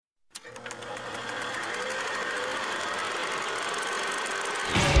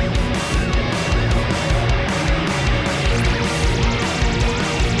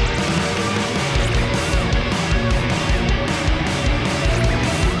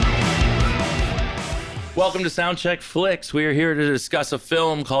Welcome to Soundcheck Flicks. We are here to discuss a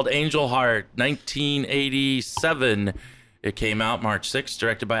film called Angel Heart, 1987. It came out March 6th,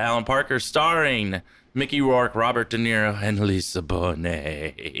 directed by Alan Parker, starring Mickey Rourke, Robert De Niro, and Lisa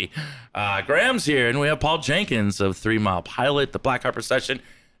Bonet. Graham's here, and we have Paul Jenkins of 3 Mile Pilot, The Black Harper Session,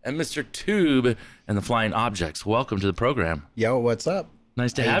 and Mr. Tube and the Flying Objects. Welcome to the program. Yo, what's up?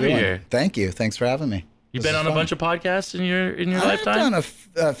 Nice to have you here. Thank you. Thanks for having me. You've been on a bunch of podcasts in your lifetime? I've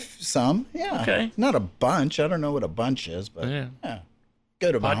done some, yeah. Okay. Not a bunch. I don't know what a bunch is, but yeah.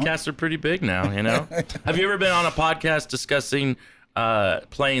 Good amount. Podcasts are pretty big now, you know? Have you ever been on a podcast discussing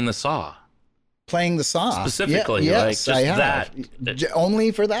playing the saw? Playing the saw? Specifically. Yes, like just I have. That.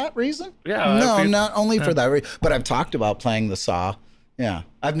 Only for that reason? Yeah. No, not only for that reason, but I've talked about playing the saw. Yeah.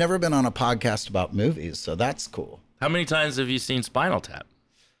 I've never been on a podcast about movies, so that's cool. How many times have you seen Spinal Tap?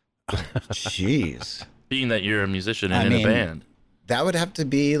 Jeez. Being that you're a musician and in a band. That would have to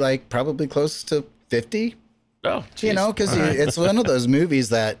be like probably close to 50. Oh, geez. You know, because it's one of those movies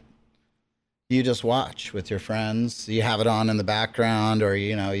that you just watch with your friends. You have it on in the background, or,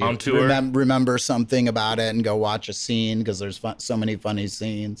 you know, you on tour. Remember something about it and go watch a scene because there's so many funny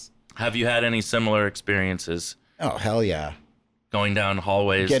scenes. Have you had any similar experiences? Oh, hell yeah. Going down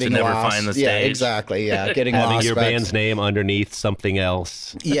hallways Getting to never lost. find the stage? Yeah, exactly. Yeah, getting Having lost. your band's name underneath something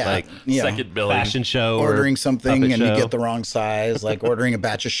else. Yeah, like second billing. fashion show. Ordering or something puppet and show. you get the wrong size, like ordering a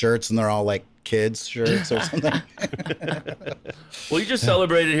batch of shirts and they're all like kids' shirts or something. Well, you just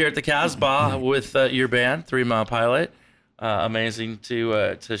celebrated here at the Casbah with your band, 3 Mile Pilot. Amazing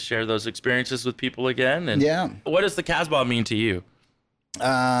to share those experiences with people again. And Yeah. what does the Casbah mean to you?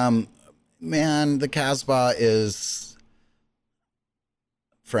 Man, the Casbah is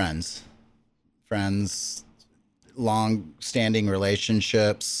friends, long-standing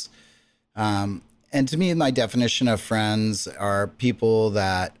relationships. And to me, my definition of friends are people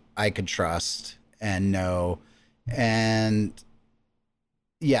that I could trust and know. And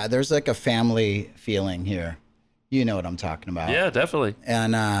yeah, there's like a family feeling here. You know what I'm talking about. Yeah, definitely.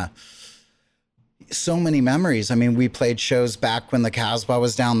 And so many memories. I mean, we played shows back when the Casbah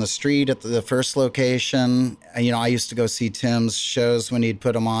was down the street at the first location. You know, I used to go see Tim's shows when he'd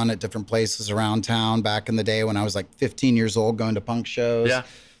put them on at different places around town back in the day when I was like 15 years old going to punk shows. Yeah.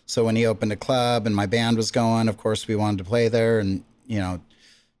 So when he opened a club and my band was going, of course, we wanted to play there. And, you know,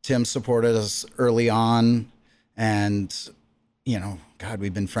 Tim supported us early on. And, you know, God,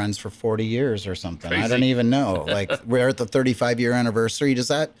 we've been friends for 40 years or something. Crazy. I don't even know. Like, we're at the 35-year anniversary.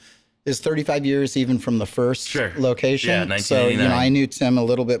 Is 35 years even from the first location? Yeah, 1989. So, you know, I knew Tim a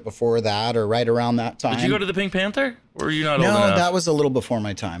little bit before that or right around that time. Did you go to the Pink Panther? Or were you not old No, enough? that was a little before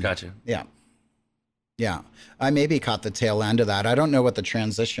my time. Gotcha. Yeah. Yeah. I maybe caught the tail end of that. I don't know what the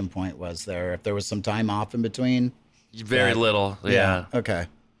transition point was there. If there was some time off in between. Very little. Yeah. Okay.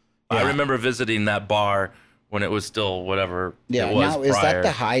 I Yeah. remember visiting that bar when it was still whatever Yeah. it was Now, prior. is that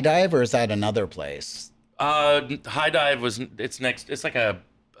the High Dive or is that another place? High Dive it's next. It's like a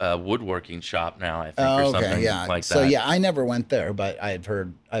woodworking shop now, I think, or Oh, something okay. Yeah. like that. So yeah, I never went there, but I've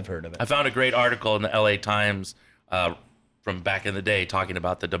heard of it. I found a great article in the LA Times from back in the day talking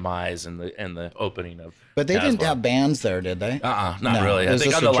about the demise and the opening of. But they didn't Casbah. have bands there, did they? Not No, really. it I was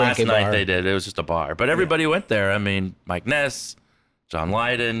think just on a the last drinking night bar. they did. It was just a bar, but everybody went there. I mean, Mike Ness, John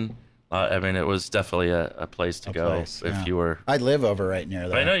Lydon. I mean, it was definitely a place to go if you were. I live over right near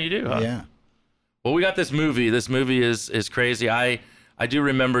there. I know you do. Huh? Yeah. Well, we got this movie. This movie is crazy. I do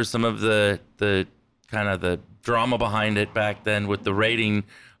remember some of the kind of the drama behind it back then with the rating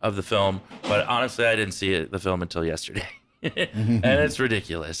of the film, but honestly, I didn't see the film until yesterday, and it's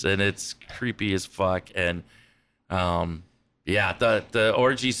ridiculous and it's creepy as fuck. And yeah, the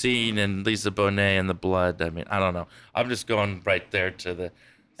orgy scene and Lisa Bonet and the blood. I mean, I don't know. I'm just going right there to the.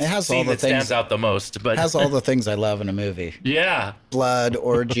 It has scene all the that things stands out the most, but has all the things I love in a movie. Yeah, Blood,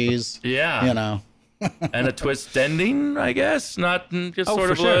 orgies. yeah, You know. and a twist ending, I guess, not just sort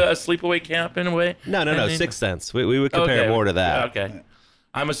for of sure. a sleepaway camp in a way. No, Ending. Sixth Sense. We would compare Okay. more to that. Okay,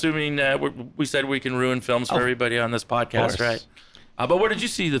 I'm assuming we said we can ruin films for everybody on this podcast, course. right? But where did you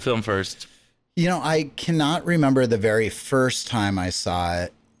see the film first? You know, I cannot remember the very first time I saw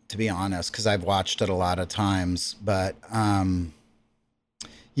it, to be honest, because I've watched it a lot of times. But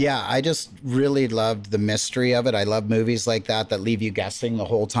yeah, I just really loved the mystery of it. I love movies like that leave you guessing the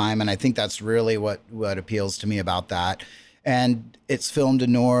whole time. And I think that's really what appeals to me about that. And it's filmed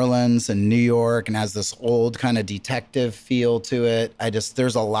in New Orleans and New York and has this old kind of detective feel to it.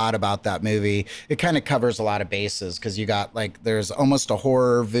 There's a lot about that movie. It kind of covers a lot of bases because you got there's almost a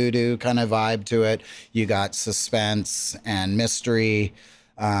horror voodoo kind of vibe to it. You got suspense and mystery.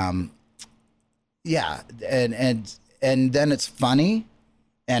 Yeah. And then it's funny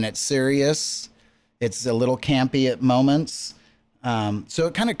and it's serious It's a little campy at moments. So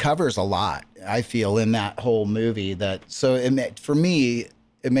it kind of covers a lot, I feel, in that whole movie. For me,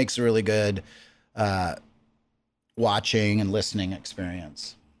 it makes a really good watching and listening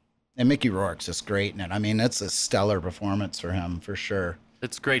experience. And Mickey Rourke's just great in it. I mean, it's a stellar performance for him, for sure.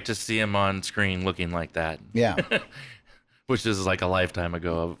 It's great to see him on screen looking like that. Yeah. Which is like a lifetime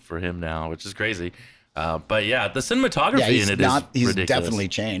ago for him now, which is crazy. But yeah, the cinematography in it is he's ridiculous. Definitely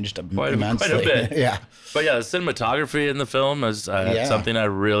changed immensely. Quite a bit. Yeah. But yeah, the cinematography in the film is something I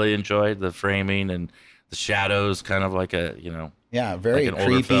really enjoyed. The framing and the shadows, kind of like a, Yeah, very like an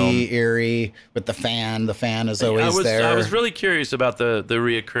older film. creepy, eerie with the fan. The fan is always there. I was really curious about the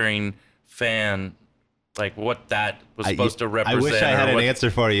reoccurring fan, like what that was supposed to represent. I wish I had an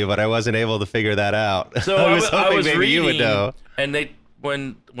answer for you, but I wasn't able to figure that out. So I was hoping was maybe reading, you would know. And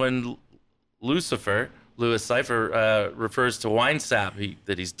when Lucifer, Louis Cypher, refers to Winesap,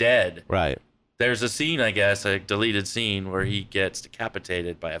 that he's dead. Right. There's a scene, I guess, a deleted scene where he gets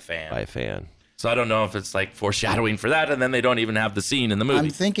decapitated by a fan. So I don't know if it's like foreshadowing for that, and then they don't even have the scene in the movie. I'm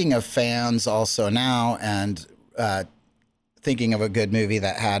thinking of fans also now, and thinking of a good movie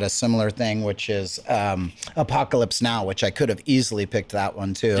that had a similar thing, which is Apocalypse Now, which I could have easily picked that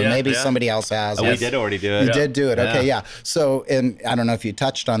one too. Yeah, Maybe somebody else has. Oh, we did already do it. You did do it. Okay, yeah. So, I don't know if you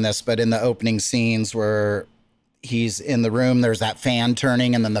touched on this, but in the opening scenes where he's in the room, there's that fan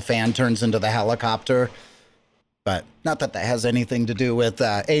turning, and then the fan turns into the helicopter. But not that that has anything to do with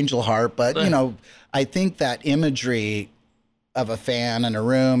Angel Heart, but I think that imagery of a fan in a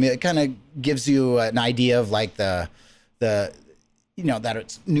room, it kind of gives you an idea of like the that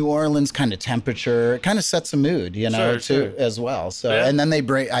it's New Orleans kind of temperature. It kind of sets a mood, too, as well. So, and then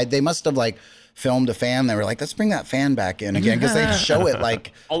they must have like filmed a fan. They were like, let's bring that fan back in again, because they show it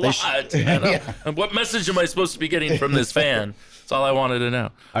like a lot. And what message am I supposed to be getting from this fan? That's all I wanted to know.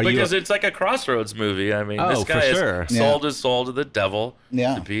 Because it's like a Crossroads movie. I mean, this guy has sold his soul to the devil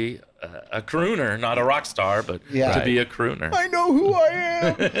to be a crooner, not a rock star, but to be a crooner. I know who I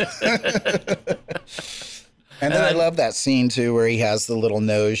am. And then I love that scene too, where he has the little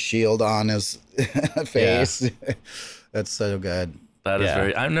nose shield on his face. Yeah. That's so good. That is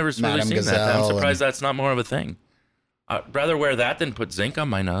very. I've never really seen that. I'm surprised that's not more of a thing. I'd rather wear that than put zinc on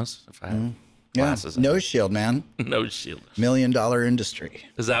my nose if I have glasses. Nose shield, man. Nose shield. $1 million industry.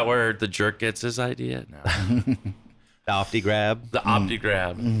 Is that where the jerk gets his idea? No. The OptiGrab. The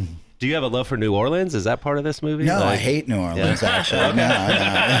OptiGrab. Do you have a love for New Orleans? Is that part of this movie? No, I hate New Orleans, actually.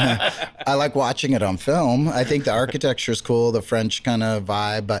 No. I like watching it on film. I think the architecture is cool, the French kind of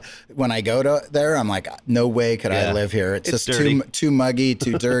vibe. But when I go there, I'm like, no way could I live here. It's just too muggy,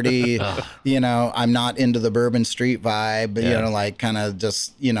 too dirty. I'm not into the Bourbon Street vibe. Like kind of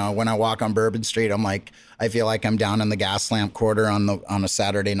just, when I walk on Bourbon Street, I'm like, I feel like I'm down in the Gaslamp Quarter on a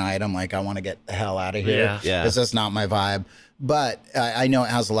Saturday night. I'm like, I want to get the hell out of here. Yeah. It's just not my vibe. But I know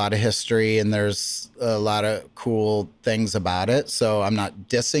it has a lot of history and there's a lot of cool things about it. So I'm not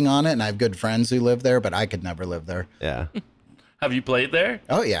dissing on it. And I have good friends who live there, but I could never live there. Yeah. Have you played there?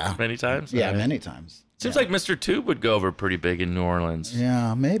 Oh, yeah. Many times? Yeah, many times. Seems like Mr. Tube would go over pretty big in New Orleans.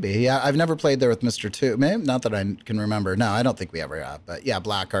 Yeah, maybe. Yeah, I've never played there with Mr. Tube. Maybe, not that I can remember. No, I don't think we ever have. But yeah,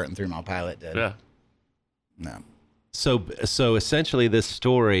 Blackheart and 3 Mile Pilot did. Yeah. No. So essentially this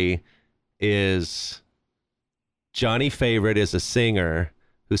story is... Johnny Favorite is a singer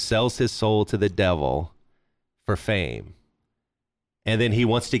who sells his soul to the devil for fame. And then he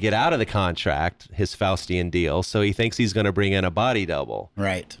wants to get out of the contract, his Faustian deal, so he thinks he's going to bring in a body double.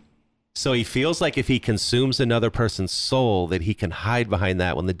 Right. So he feels like if he consumes another person's soul, that he can hide behind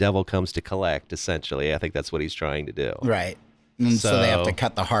that when the devil comes to collect, essentially. I think that's what he's trying to do. Right. And so they have to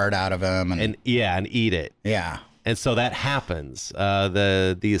cut the heart out of him. And eat it. Yeah. And so that happens.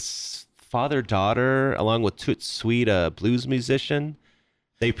 These father-daughter, along with Toot Sweet, a blues musician,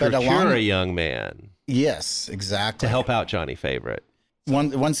 they procure a young man. Yes, exactly. To help out Johnny Favorite.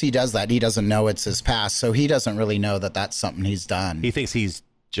 Once he does that, he doesn't know it's his past, so he doesn't really know that that's something he's done. He thinks he's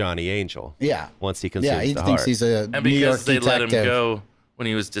Johnny Angel. Yeah. Once he consumes he the thinks heart. he's a and New York because they detective. let him go when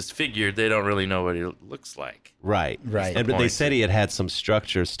he was disfigured, they don't really know what he looks like. Right. Right. But they said he had some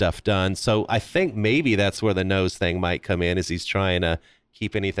structure stuff done, so I think maybe that's where the nose thing might come in, is he's trying to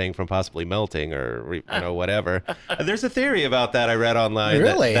keep anything from possibly melting or whatever. There's a theory about that I read online.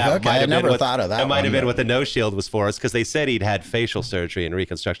 Really? Okay, I never thought of that. That might have been what the nose shield was for us, because they said he'd had facial surgery and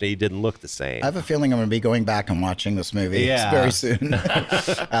reconstruction. He didn't look the same. I have a feeling I'm going to be going back and watching this movie very soon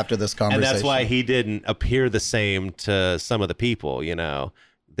after this conversation. And that's why he didn't appear the same to some of the people, that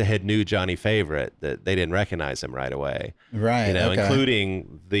had knew Johnny Favorite, that they didn't recognize him right away. Right.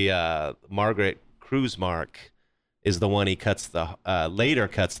 Including the Margaret Kruzmark, is the one he later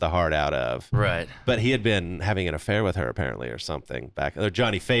cuts the heart out of. Right. But he had been having an affair with her apparently or something or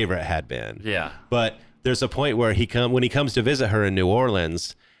Johnny Favorite had been. Yeah. But there's a point where when he comes to visit her in New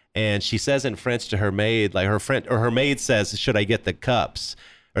Orleans, and she says in French to her maid, like her maid says, "Should I get the cups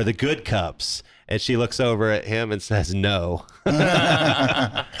or the good cups?" And she looks over at him and says, "No."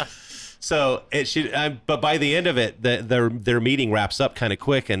 So but by the end of it, their meeting wraps up kind of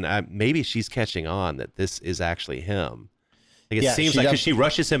quick, and maybe she's catching on that this is actually him. Like it seems like, because she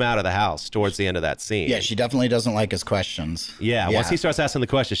rushes him out of the house towards the end of that scene. Yeah, she definitely doesn't like his questions. Yeah, once he starts asking the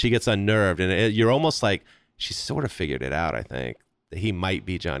questions, she gets unnerved, and you're almost like she's sort of figured it out. I think that he might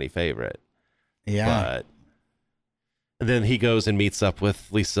be Johnny Favorite. Yeah. But then he goes and meets up with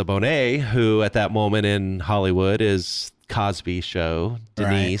Lisa Bonet, who at that moment in Hollywood is Cosby Show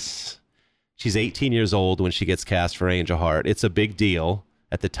Denise. Right. She's 18 years old when she gets cast for Angel Heart. It's a big deal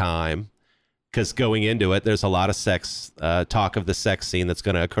at the time because going into it, there's a lot of talk of the sex scene that's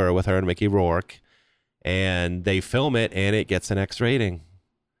going to occur with her and Mickey Rourke. And they film it, and it gets an X rating.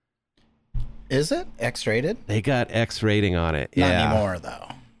 Is it X-rated? They got X rating on it. Not anymore, though.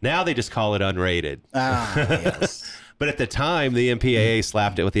 Now they just call it unrated. Ah, yes. But at the time, the MPAA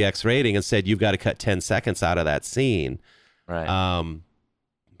slapped it with the X rating and said, you've got to cut 10 seconds out of that scene. Right.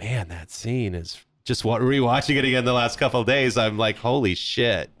 Man, that scene is just rewatching it again the last couple of days. I'm like, holy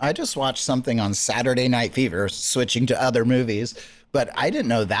shit. I just watched something on Saturday Night Fever, switching to other movies, but I didn't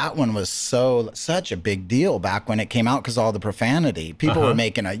know that one was such a big deal back when it came out because all the profanity. People were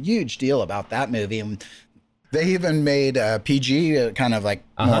making a huge deal about that movie. And they even made a PG kind of like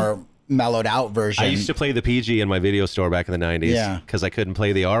more mellowed out version. I used to play the PG in my video store back in the 90s because I couldn't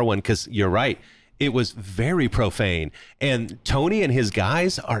play the R one because you're right. It was very profane. And Tony and his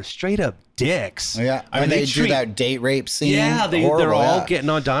guys are straight up dicks. Yeah. I mean, they do that date rape scene. Yeah, they're all getting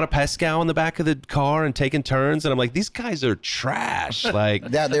on Donna Pascal in the back of the car and taking turns. And I'm like, these guys are trash. Like,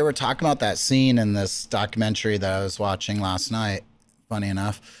 yeah, they were talking about that scene in this documentary that I was watching last night, funny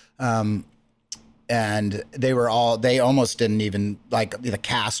enough. And they almost didn't even, like, the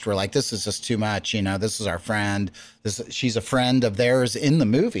cast were like, this is just too much, you know, this is our friend. She's a friend of theirs in the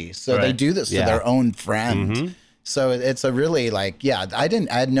movie. So they do this to their own friend. So it's a really I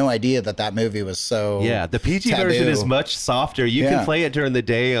had no idea that movie was so the PG taboo. Version is much softer. You can play it during the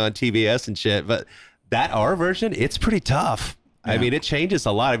day on TBS and shit, but that R version, it's pretty tough. I mean, it changes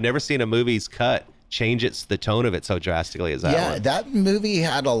a lot. I've never seen a movie's cut change the tone of it so drastically as that one. Yeah, that movie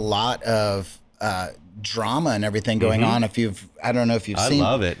had a lot of drama and everything going on. I don't know if you've seen. I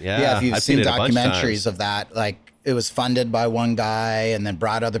love it. Yeah, if you've seen documentaries of that, like it was funded by one guy and then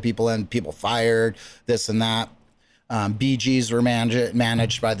brought other people in, people fired, this and that. Bee Gees were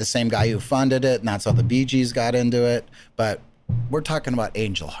managed by the same guy who funded it, and that's how the Bee Gees got into it. But we're talking about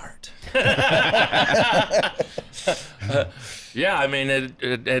Angel Heart. Yeah, I mean,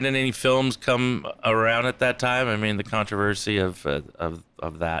 had any films come around at that time? I mean, the controversy of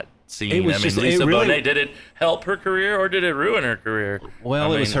that scene. Lisa Bonet, did it help her career or did it ruin her career?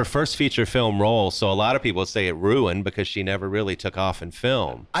 Well, it was her first feature film role, so a lot of people say it ruined because she never really took off in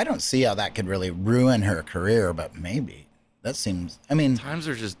film. I don't see how that could really ruin her career, but maybe. That seems, I mean... Times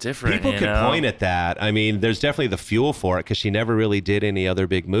are just different, People could point at that. I mean, there's definitely the fuel for it because she never really did any other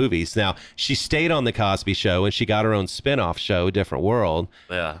big movies. Now, she stayed on The Cosby Show and she got her own spin-off show, Different World.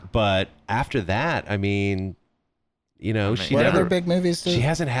 Yeah. But after that, I mean... You know, what other big movies do? She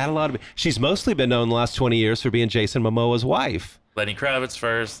hasn't had a lot of... She's mostly been known the last 20 years for being Jason Momoa's wife. Lenny Kravitz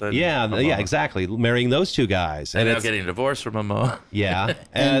first. Then yeah, exactly. Marrying those two guys. And now getting divorced from Momoa. Yeah.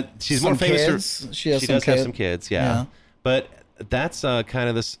 And she's more famous for... She does have some kids, yeah. But that's kind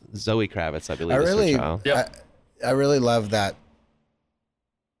of this Zoe Kravitz, I believe, is her child. I really love that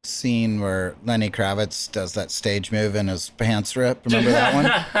scene where Lenny Kravitz does that stage move and his pants rip. Remember that one?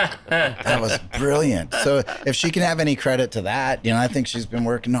 That was brilliant. So if she can have any credit to that, you know, I think she's been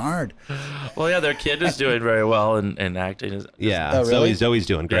working hard. Well, yeah, their kid is doing very well in acting. Yeah, really? Zoe's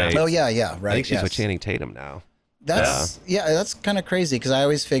doing great. Oh, yeah, right. I think she's with Channing Tatum now. That's kind of crazy because I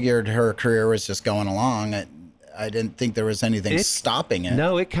always figured her career was just going along. I didn't think there was anything stopping it.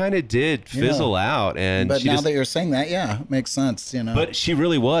 No, it kind of did fizzle out. But now that you're saying that, it makes sense, you know. But she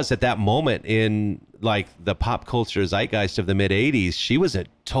really was at that moment in like the pop culture zeitgeist of the mid 80s. She was a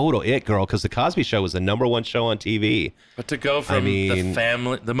total it girl because the Cosby Show was the #1 show on TV. But to go from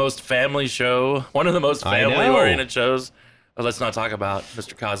the most family show, one of the most family-oriented shows. Well, let's not talk about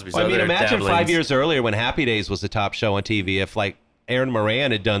Mr. Cosby's. Well, I mean, imagine 5 years earlier when Happy Days was the top show on TV. If like Aaron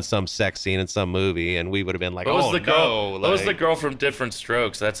Moran had done some sex scene in some movie, and we would have been like, What was "Oh the girl? no!" What was the like- girl from Different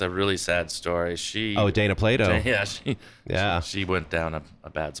Strokes? That's a really sad story. Dana Plato. Yeah, she went down a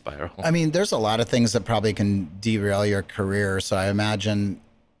bad spiral. I mean, there's a lot of things that probably can derail your career. So I imagine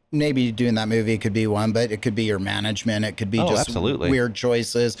maybe doing that movie could be one, but it could be your management. It could be just absolutely. weird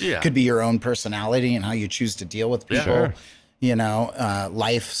choices. Yeah. It could be your own personality and how you choose to deal with people. Sure. You know,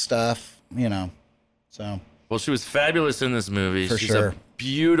 life stuff. You know, so. Well, she was fabulous in this movie. For She's sure. a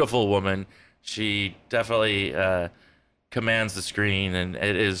beautiful woman. She definitely commands the screen, and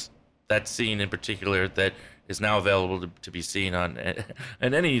it is that scene in particular that is now available to be seen on.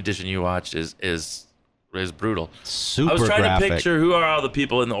 And any edition you watch is brutal. Super I was trying graphic. to picture who are all the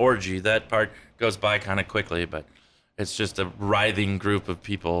people in the orgy. That part goes by kind of quickly, but it's just a writhing group of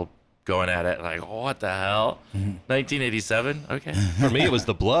people going at it. Like, what the hell? 1987? Okay. For me, it was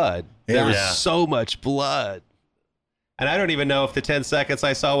the blood. There was Yeah. so much blood. And I don't even know if the 10 seconds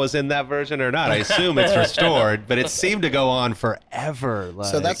I saw was in that version or not. I assume it's restored, but it seemed to go on forever.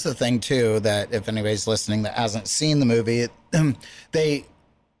 So that's the thing too, that if anybody's listening that hasn't seen the movie,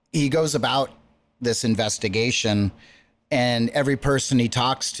 he goes about this investigation, and every person he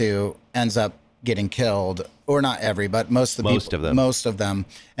talks to ends up getting killed, or not every, but most of them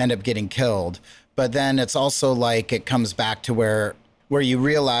end up getting killed. But then it's also like it comes back to where you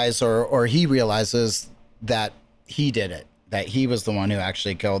realize, or he realizes that he did it, that he was the one who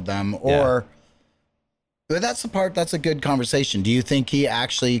actually killed them, or but that's the part that's a good conversation. Do you think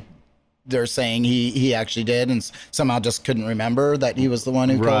they're saying he actually did and somehow just couldn't remember that he was the one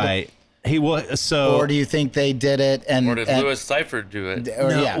who killed him? right. He was so. Or do you think they did it Or did Louis Seifert do it?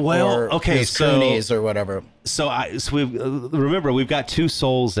 His cronies or whatever. So remember, we've got two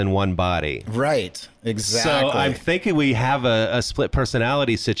souls in one body. Right, exactly. So I'm thinking we have a split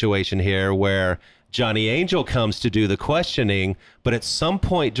personality situation here where Johnny Angel comes to do the questioning, but at some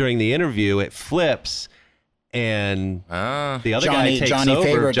point during the interview, it flips, and the other guy takes over.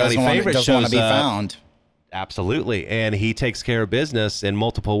 Favorite Johnny Favorite doesn't want shows to be up. found. Absolutely. And he takes care of business in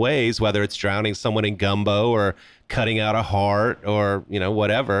multiple ways, whether it's drowning someone in gumbo or cutting out a heart or,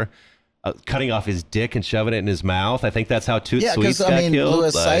 whatever, cutting off his dick and shoving it in his mouth. I think that's how Toot Sweets got killed.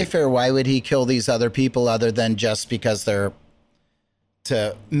 Louis Cypher, why would he kill these other people other than just because they're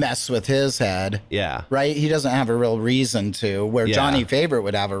to mess with his head? Yeah. Right? He doesn't have a real reason to, where Yeah. Johnny Favorite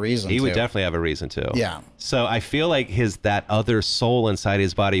would have a reason to. He would definitely have a reason to. Yeah. So I feel like that other soul inside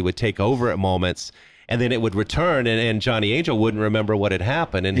his body would take over at moments, and then it would return, and Johnny Angel wouldn't remember what had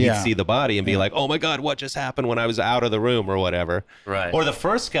happened, and he'd see the body and be like, oh my God, what just happened when I was out of the room or whatever. Right. Or the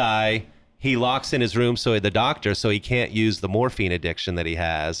first guy, he locks in his room, so the doctor, so he can't use the morphine addiction that he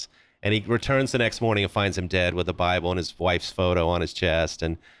has, and he returns the next morning and finds him dead with a Bible and his wife's photo on his chest,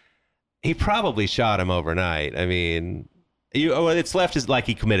 and he probably shot him overnight. I mean, it's left as like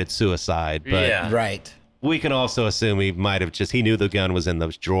he committed suicide, but Yeah. Right. we can also assume he might have he knew the gun was in the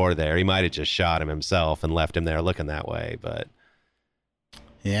drawer there. He might have just shot him himself and left him there looking that way. But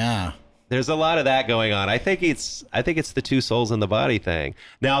Yeah. there's a lot of that going on. I think it's the two souls in the body thing.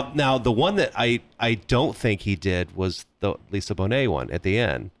 Now the one that I don't think he did was the Lisa Bonet one at the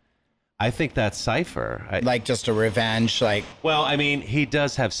end. I think that's Cypher. Like just a revenge, like. Well, I mean, he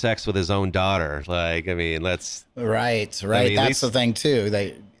does have sex with his own daughter. Like, I mean, let's. Right. I mean, That's the thing too.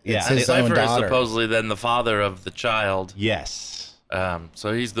 It's his own Cypher is daughter. supposedly then the father of the child. Yes.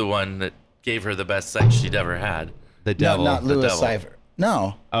 So he's the one that gave her the best sex she'd ever had. The No, devil. not the Louis devil. Cypher.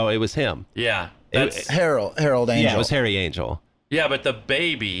 No, Oh, it was him. Yeah. Harold Angel. Yeah, it was Harry Angel. Yeah, but the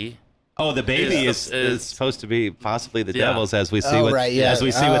baby. Oh, the baby Is- is supposed to be possibly the Yeah. devil's, as we see Oh, with right, yeah. as we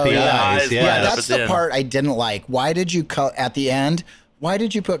see with the yeah. eyes. Yeah, Yeah, up that's at the the end. part I didn't like. Why did you cut at the end? Why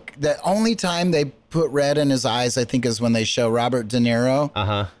did you put the only time they put red in his eyes? I think is when they show Robert De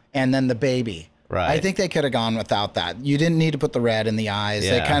Niro and then the baby. Right. I think they could have gone without that. You didn't need to put the red in the eyes.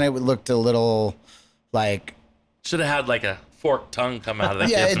 They Yeah. kind of looked a little like. Should have had like a forked tongue come out of the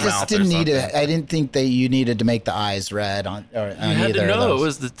Yeah, kid's it mouth just or didn't need something. it. I didn't think that you needed to make the eyes red on You had either to of know those. it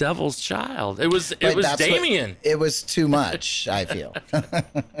was the devil's child. It was But that's what- Damien. It was too much, I feel.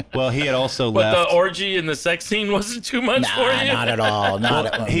 Well, he had also But left. the orgy and the sex scene wasn't too much for Nah, you. not at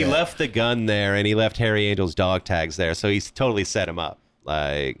all. He left the gun there, and he left Harry Angel's dog tags there, so he's totally set him up.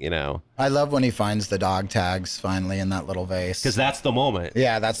 Like, I love when he finds the dog tags finally in that little vase. because that's the moment.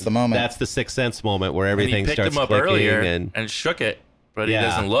 Yeah, that's the moment. That's the Sixth Sense moment where And he everything picked starts him up clicking earlier and shook it, but he yeah,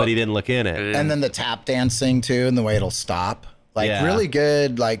 doesn't look. but he didn't look in it. And then the tap dancing too, and the way it'll stop. Like Yeah. really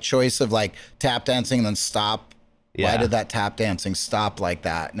good, like choice of like tap dancing and then stop. Yeah. Why did that tap dancing stop like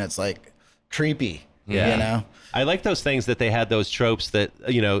that? And it's like creepy. Yeah. You know? I like those things that they had those tropes that,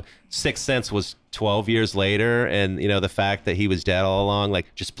 Sixth Sense was 12 years later, and the fact that he was dead all along,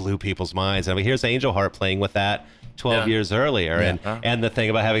 like, just blew people's minds. I mean, here's Angel Heart playing with that 12 years earlier, and the thing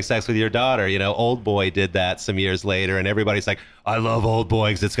about having sex with your daughter, Old Boy did that some years later, and everybody's like, I love Old Boy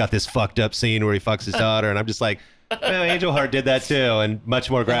because it's got this fucked up scene where he fucks his daughter, and I'm just like, well, Angel Heart did that too, and much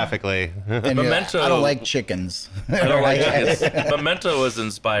more graphically. And Memento. I don't like chickens. I don't like chickens. Memento was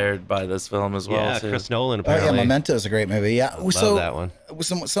inspired by this film as well. Yeah, too. Chris Nolan Oh apparently. yeah, Memento is a great movie. Yeah, Love that one.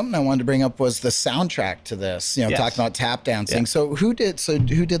 Something I wanted to bring up was the soundtrack to this. Yes. Talking about tap dancing. Yeah. So who did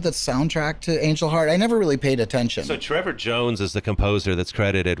the soundtrack to Angel Heart? I never really paid attention. So Trevor Jones is the composer that's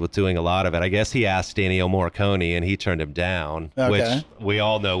credited with doing a lot of it. I guess he asked Ennio Morricone, and he turned him down, which we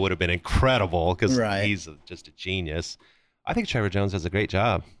all know would have been incredible because he's just a genius. I think Trevor Jones does a great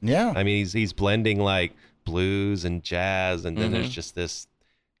job. Yeah. I mean, he's blending like blues and jazz, and then there's just this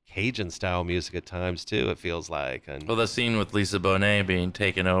Cajun style music at times too, it feels like. And well, the scene with Lisa Bonet being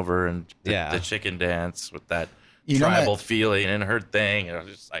taken over and the chicken dance with that tribal feeling and her thing, and I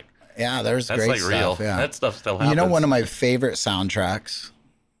was just like, there's that's great like stuff. real. Yeah. That stuff still happens. One of my favorite soundtracks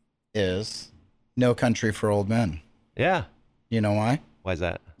is No Country for Old Men. Yeah. You know why? Why is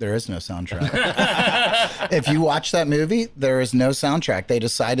that? There is no soundtrack. If you watch that movie, there is no soundtrack. They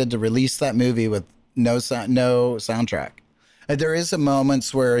decided to release that movie with no soundtrack. There is a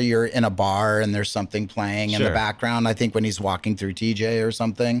moments where you're in a bar and there's something playing in the background. I think when he's walking through TJ or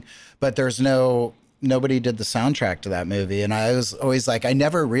something, but nobody did the soundtrack to that movie. And I was always like, I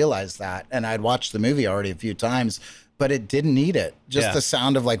never realized that. And I'd watched the movie already a few times, but it didn't need it. Just the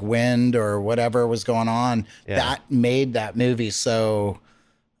sound of like wind or whatever was going on. That made that movie so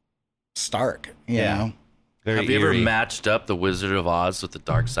stark, you know? Very Have you eerie. ever matched up The Wizard of Oz with The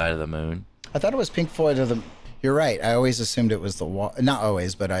Dark Side of the Moon? I thought it was Pink Floyd or the... You're right. I always assumed it was the wall. Not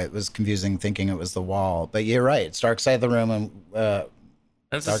always, but it was confusing thinking it was the wall. But you're right. It's Dark Side of the Room. And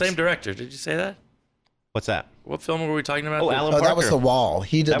That's the same director. Did you say that? What's that? What film were we talking about? Alan Parker. that was the wall.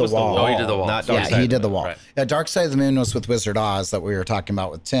 He did the wall. Oh, he did the wall. Not Dark Yeah, Side he of the did the Moon. wall. Right. Yeah, Dark Side of the Moon was with Wizard Oz that we were talking about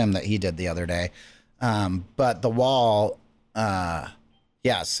with Tim that he did the other day. But the wall,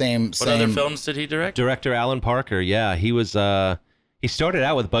 same. What other films did he direct? Director Alan Parker. Yeah, he was. He started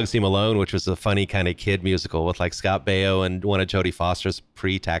out with Bugsy Malone, which was a funny kind of kid musical with like Scott Baio and one of Jodie Foster's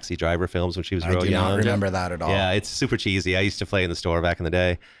pre-Taxi Driver films when she was real I do young. not remember that at all. Yeah, it's super cheesy. I used to play in the store back in the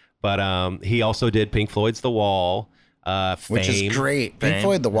day. But he also did Pink Floyd's The Wall. Which Fame. is great. Pink Fame.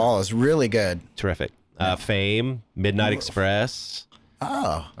 Floyd, The Wall is really good. Terrific. Fame, Midnight Express,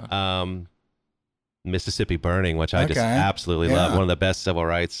 Oh, Mississippi Burning, which I just Okay. absolutely Yeah. love. One of the best civil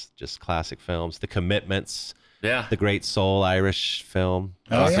rights, just classic films. The Commitments, Yeah. the great soul Irish film.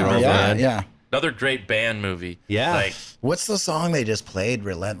 oh Rock and Roll yeah, Band. yeah. Another great band movie. Yeah. Like, What's the song they just played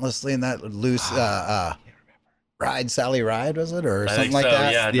relentlessly in that loose Ride Sally Ride, was it, or I something think like so.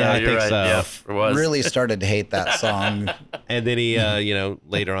 that? Yeah, Yeah, no, I you're think right. so. Yeah, it was. Really started to hate that song. And then he,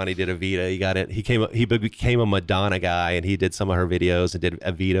 later on he did Evita. He got it. He became a Madonna guy, and he did some of her videos and did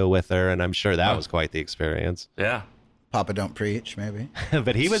Evita with her. And I'm sure that was quite the experience. Yeah. Papa Don't Preach, maybe.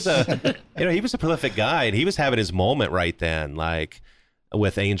 But he was he was a prolific guy, and he was having his moment right then, like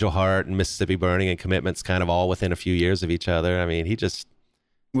with Angel Heart and Mississippi Burning and Commitments, kind of all within a few years of each other. I mean, he just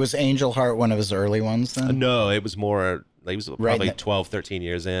Was Angel Heart one of his early ones then? no, it was more. He was Right probably in the- 12, 13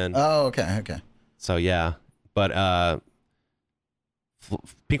 years in. Oh, okay. So yeah, but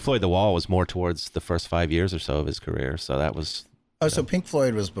Pink Floyd The Wall was more towards the first 5 years or so of his career. So that was Oh, so Pink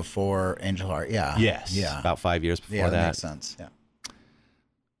Floyd was before Angel Heart. Yeah. yes, Yeah. about 5 years before Yeah, that that. makes sense. Yeah.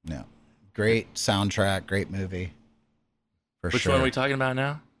 Yeah. Great soundtrack, great movie. For Which sure. one are we talking about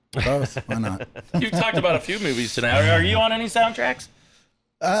now? Both. Why not? You've talked about a few movies tonight. Are you on any soundtracks?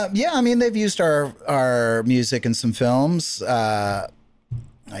 Yeah, I mean they've used our music in some films. Like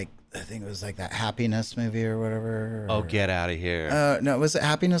I think it was like that Happiness movie or whatever. Oh, or- get out of here! no, was it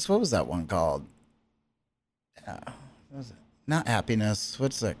Happiness? What was that one called? What was it? Not Happiness.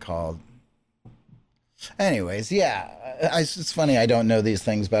 What's that called? Anyways, yeah, it's funny. I don't know these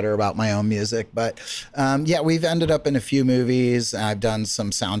things better about my own music, but yeah, we've ended up in a few movies. I've done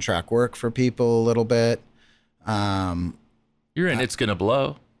some soundtrack work for people a little bit. You're in It's Gonna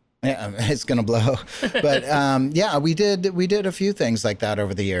Blow. Yeah, it's gonna blow, but yeah, we did a few things like that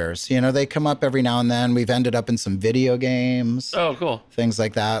over the years. You know, they come up every now and then. We've ended up in some video games, Oh, cool. things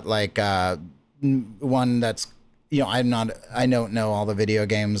like that. Like one that's, you know, I don't know all the video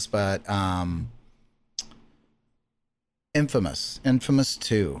games, but Infamous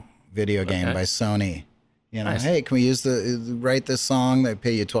 2 video game Okay. by Sony. You know, Nice. hey, can we write this song? They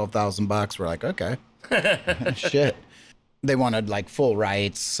pay you $12,000. We're like, okay, shit. They wanted like full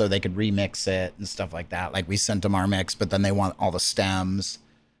rights so they could remix it and stuff like that. Like we sent them our mix, but then they want all the stems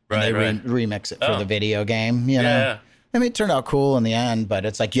and they Right. remix it for the video game. You know, Yeah. I mean, it turned out cool in the end, but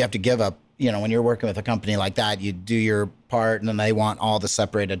it's like you have to give up. You know, when you're working with a company like that, you do your part, and then they want all the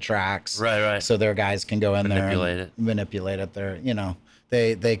separated tracks, Right. so their guys can go in Manipulate there it. and manipulate it. There, you know,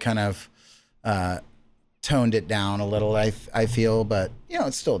 they kind of toned it down a little. I feel, but you know,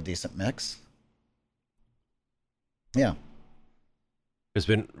 it's still a decent mix. Yeah. There's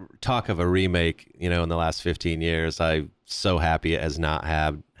been talk of a remake, you know, in the last 15 years. I'm so happy it has not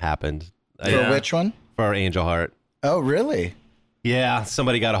happened. For which one? For Angel Heart. Oh, really? Yeah,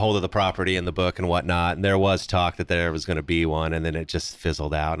 somebody got a hold of the property and the book and whatnot, and there was talk that there was going to be one, and then it just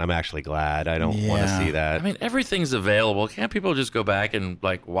fizzled out. And I'm actually glad. I don't want to see that. I mean, everything's available. Can't people just go back and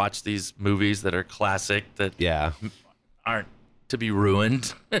like watch these movies that are classic that aren't to be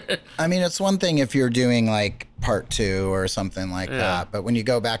ruined? I mean, it's one thing if you're doing like part 2 or something like that, but when you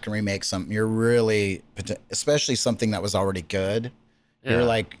go back and remake something, you're really, especially something that was already good. You're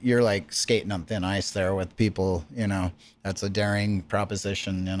like skating on thin ice there with people, you know. That's a daring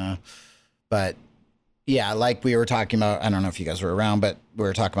proposition, you know. But yeah, like we were talking about, I don't know if you guys were around, but we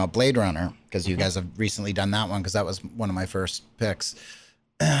were talking about Blade Runner because you guys have recently done that one because that was one of my first picks.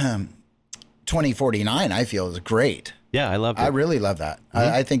 2049, I feel, is great. Yeah, I loved it. I really love that.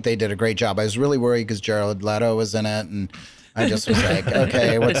 I think they did a great job. I was really worried because Jared Leto was in it, and I just was like,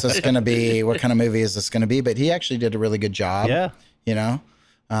 okay, what's this going to be? What kind of movie is this going to be? But he actually did a really good job. Yeah. You know?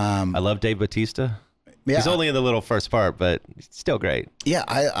 I love Dave Bautista. Yeah. He's only in the little first part, but still great. Yeah,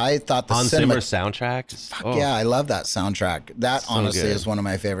 I thought the Hans Zimmer soundtrack. Yeah, I love that soundtrack. That So honestly good. is one of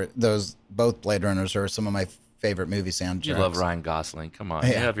my favorite. Those both Blade Runners are some of my favorite movie soundtracks. You love Ryan Gosling. Come on.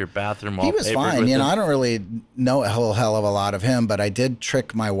 You have your bathroom He wallpaper. was fine. You know, I don't really know a whole hell of a lot of him, but I did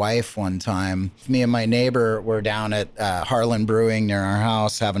trick my wife one time. Me and my neighbor were down at Harlan Brewing near our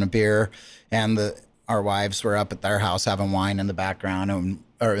house having a beer, and our wives were up at their house having wine in the background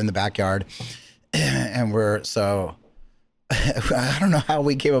or in the backyard. And we're so I don't know how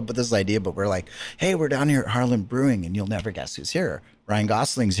we came up with this idea, but we're like, hey, we're down here at Harlan Brewing and you'll never guess who's here. Ryan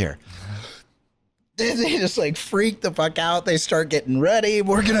Gosling's here. They just like freak the fuck out. They start getting ready.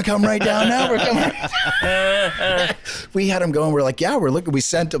 We're going to come right down now. We're coming right down. We had them going. We're like, yeah, we're looking. We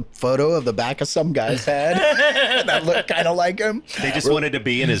sent a photo of the back of some guy's head that looked kind of like him. They just wanted to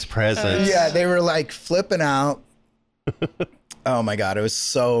be in his presence. Yeah, they were like flipping out. Oh my God, it was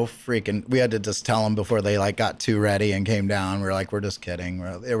so freaking, we had to just tell them before they like got too ready and came down. We're like, we're just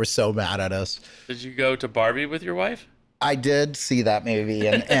kidding. They were so mad at us. Did you go to Barbie with your wife? I did see that movie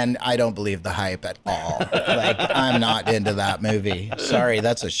and I don't believe the hype at all. Like, I'm not into that movie. Sorry,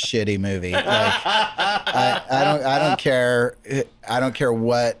 that's a shitty movie. Like, I don't care. I don't care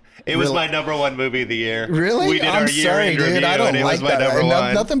what. It was my number one movie of the year. Really? We did I'm our sorry, year-end dude. review, I don't and it like was my that. number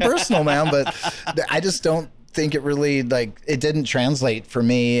one. Nothing personal, man, but I just don't think it really, like, it didn't translate for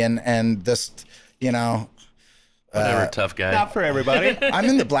me and this, you know. Whatever, tough guy. Not for everybody. I'm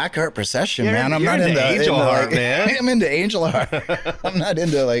in the Black Heart Procession, man. I'm you're not into Angel Heart, like, man. I'm into Angel Heart. I'm not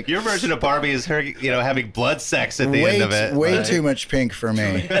into like Your version of Barbie is her, you know, having blood sex at the end of it. way too much pink for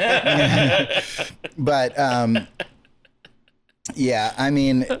me. But yeah, I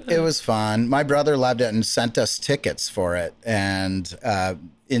mean, it was fun. My brother loved it and sent us tickets for it and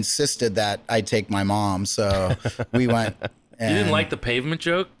insisted that I take my mom. So we went. You didn't like the pavement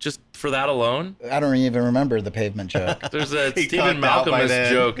joke just for that alone? I don't even remember the pavement joke. There's a He Stephen conked out by Malcolmus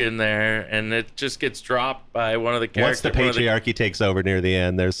then. joke in there, and it just gets dropped by one of the Once characters. the patriarchy takes over near the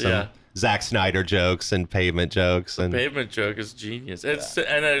end, there's some Zack Snyder jokes and pavement jokes. And Pavement joke is genius. It's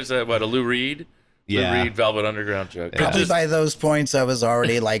and there's a Lou Reed? Yeah. Lou Reed Velvet Underground joke. Probably by those points, I was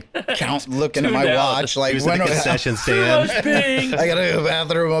already like looking at my Tuned out. watch. Like, he was in the concession Too stand. much pink. I gotta go to the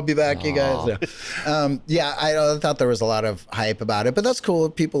bathroom. I'll be back, you guys. Yeah, I thought there was a lot of hype about it, but that's cool.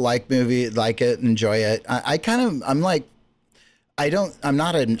 People like it, enjoy it. I'm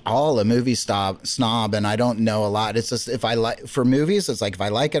not at all a movie snob, and I don't know a lot. It's just for movies, it's like if I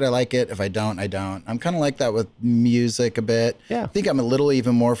like it, I like it. If I don't, I don't. I'm kind of like that with music a bit. Yeah. I think I'm a little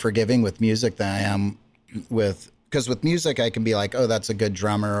even more forgiving with music than I am because with music I can be like, oh, that's a good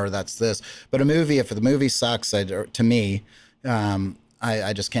drummer or that's this. But a movie, if the movie sucks, to me,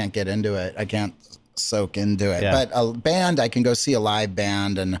 I just can't get into it. I can't soak into it. Yeah. But a band, I can go see a live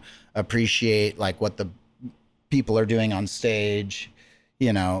band and appreciate like what the people are doing on stage,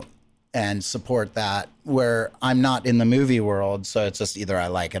 you know, and support that, where I'm not in the movie world. So it's just either I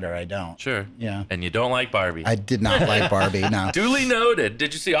like it or I don't. Sure. Yeah. And you don't like Barbie. I did not like Barbie. No. Duly noted.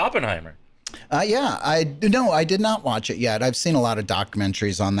 Did you see Oppenheimer? Yeah, I did not watch it yet. I've seen a lot of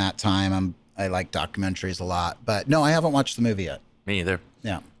documentaries on that time. I like documentaries a lot, but no, I haven't watched the movie yet. Me either.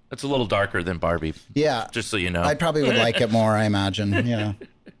 Yeah. It's a little darker than Barbie. Yeah. Just so you know. I probably would like it more, I imagine. Yeah.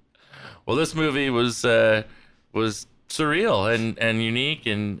 Well, this movie was surreal and unique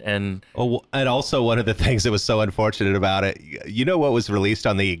and Oh, and also one of the things that was so unfortunate about it, you know what was released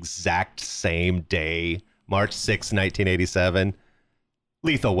on the exact same day, March 6, 1987?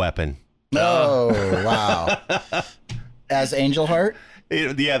 Lethal Weapon. Oh, wow. As Angel Heart?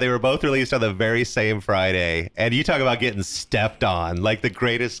 Yeah, they were both released on the very same Friday. And you talk about getting stepped on. Like the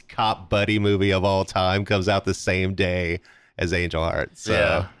greatest cop buddy movie of all time comes out the same day as Angel Heart. So.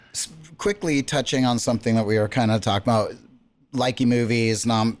 yeah. Quickly touching on something that we were kind of talking about, likey movies,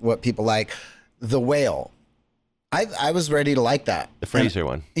 what people like. The Whale. I was ready to like that. The Fraser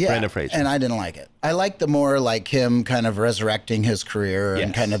one. Yeah, Brendan Fraser. and I didn't like it. I liked the more like him kind of resurrecting his career and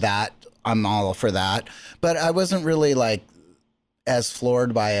Yes. kind of that. I'm all for that. But I wasn't really like as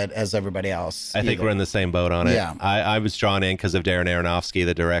floored by it as everybody else. I think either. we're in the same boat on it. Yeah. I was drawn in because of Darren Aronofsky,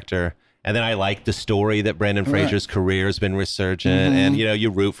 the director. And then I like the story that Brendan Fraser's career has been resurgent. And, you know, you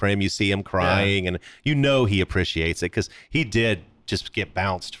root for him, you see him crying, and you know he appreciates it because he did just get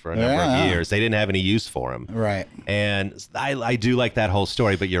bounced for a number of years. They didn't have any use for him. Right. And I do like that whole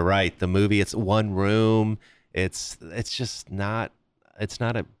story, but you're right. The movie, it's one room. It's just not, it's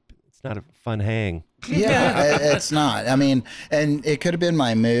not a fun hang. Yeah, it's not. I mean, and it could have been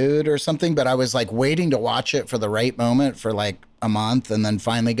my mood or something, but I was like waiting to watch it for the right moment for like a month, and then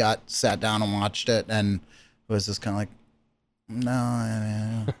finally sat down and watched it, and it was just kind of like,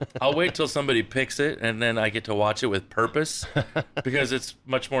 no. I'll wait till somebody picks it, and then I get to watch it with purpose, because it's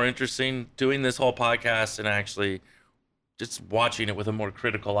much more interesting doing this whole podcast and actually just watching it with a more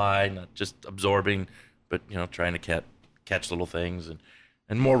critical eye, not just absorbing, but you know, trying to catch little things and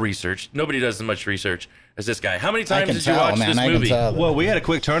more research. Nobody does as much research as this guy. How many times did you watch this movie? Well, we had a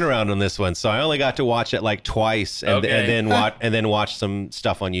quick turnaround on this one, so I only got to watch it like twice, and then watch some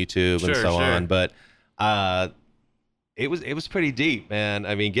stuff on YouTube and so on. But it was pretty deep, man.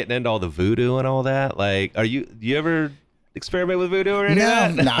 I mean, getting into all the voodoo and all that. Like, do you ever experiment with voodoo or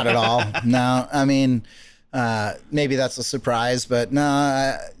anything? No, not at all. No, I mean, maybe that's a surprise, but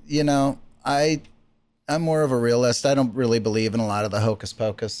no, you know, I'm more of a realist. I don't really believe in a lot of the hocus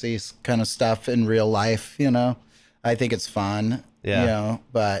pocus kind of stuff in real life. You know, I think it's fun. Yeah. You know,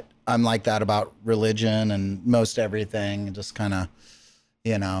 but I'm like that about religion and most everything. Just kind of,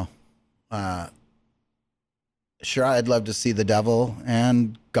 you know, sure, I'd love to see the devil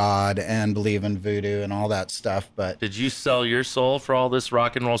and God and believe in voodoo and all that stuff. But did you sell your soul for all this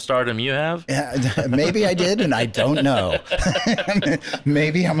rock and roll stardom you have? yeah, maybe I did, and I don't know.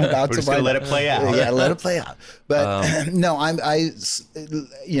 Maybe I'm about We're to just gonna let it play out. Yeah, let it play out. But no,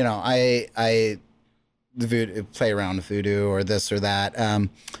 you know, I play around with voodoo or this or that.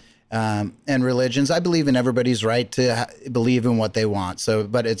 And religions, I believe in everybody's right to believe in what they want. So,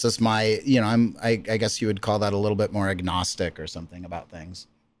 but it's just you know, I guess you would call that a little bit more agnostic or something about things.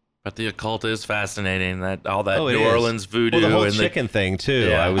 But the occult is fascinating. That New is. Orleans voodoo, Well, the whole and chicken thing too.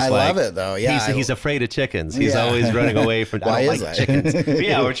 Yeah. I love it though. Yeah, he's afraid of chickens. He's Yeah. always running away from. Why I don't is like that? chickens. But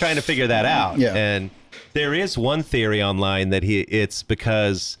yeah, we're trying to figure that out. Yeah. And there is one theory online that it's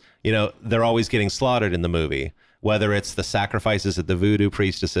because, you know, they're always getting slaughtered in the movie, whether it's the sacrifices of the voodoo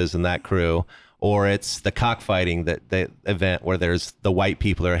priestesses and that crew, or it's the cockfighting, the event where there's the white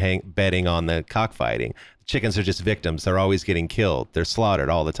people are betting on the cockfighting. Chickens are just victims. They're always getting killed. They're slaughtered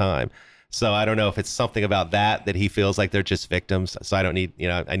all the time. So I don't know if it's something about that he feels like they're just victims. So I don't need, you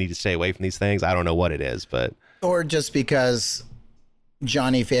know, I need to stay away from these things. I don't know what it is, but. Or just because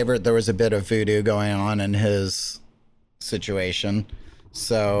Johnny Favorite, there was a bit of voodoo going on in his situation.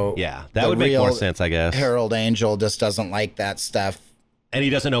 So yeah, that would make more sense, I guess. Harold Angel just doesn't like that stuff. And he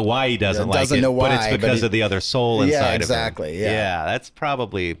doesn't know why he doesn't like it, know why, but it's because of the other soul inside of him. Exactly. Yeah, that's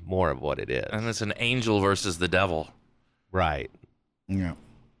probably more of what it is. and it's an angel versus the devil. Right. Yeah.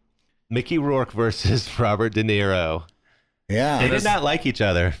 Mickey Rourke versus Robert De Niro. Yeah. They did not like each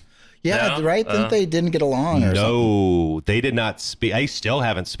other. Yeah, No? right? They didn't get along or something? No, they did not speak. I still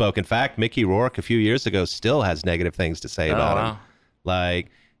haven't spoken. In fact, Mickey Rourke a few years ago still has negative things to say about him. Wow. Like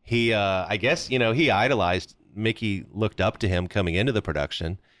he, I guess, you know, he idolized Mickey, looked up to him coming into the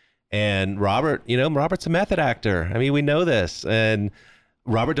production. And Robert, you know, Robert's a method actor. I mean, we know this. And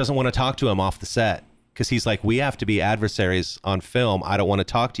Robert doesn't want to talk to him off the set because he's like, we have to be adversaries on film. I don't want to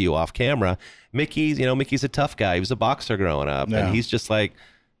talk to you off camera. Mickey's a tough guy. He was a boxer growing up. Yeah. And he's just like,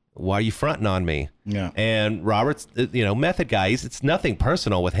 why are you fronting on me? Yeah. And Robert's, you know, method guy. It's nothing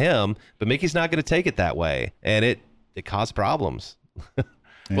personal with him, but Mickey's not going to take it that way. And it caused problems.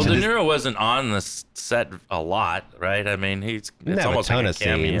 Well, De Niro wasn't on the set a lot, right? I mean, it's almost a ton like of a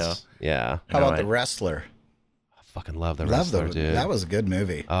cameo. scenes. Yeah. How about The Wrestler? I fucking love The Wrestler, dude. That was a good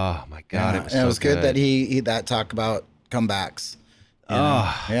movie. Oh my God. Yeah, It was and so it was good that he that talked about comebacks.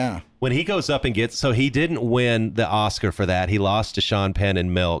 Oh, Yeah. when he goes up and gets, so he didn't win the Oscar for that. He lost to Sean Penn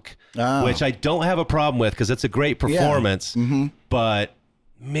in Milk, which I don't have a problem with because it's a great performance. But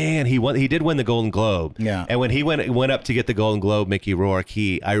man, he did win the Golden Globe. Yeah. And when he went up to get the Golden Globe, Mickey Rourke,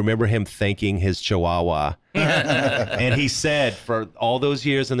 I remember him thanking his Chihuahua. And he said, for all those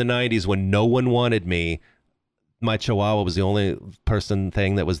years in the 90s when no one wanted me, my Chihuahua was the only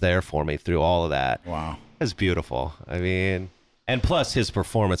thing that was there for me through all of that. Wow. It's beautiful. I mean, and plus his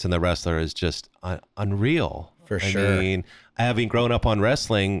performance in The Wrestler is just unreal. For sure. I mean, having grown up on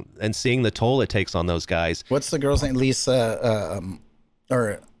wrestling and seeing the toll it takes on those guys. What's the girl's name? Lisa,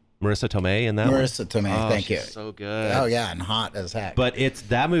 or Marissa Tomei in that Marissa Tomei. Oh, Thank you. So good. Oh yeah, and hot as heck. But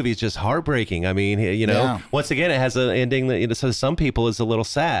that movie's just heartbreaking. I mean, you know, once again, it has an ending that, you know, so some people is a little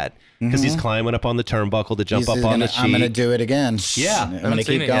sad because he's climbing up on the turnbuckle to jump up on the sheet. I'm going to do it again. Yeah. I'm going to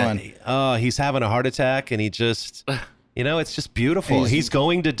keep going. He's having a heart attack and he just, you know, it's just beautiful. He's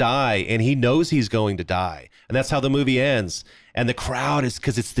going to die and he knows he's going to die. And that's how the movie ends. And the crowd is,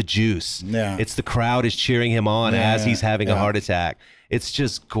 because it's the juice. Yeah. It's the crowd is cheering him on as he's having a heart attack. It's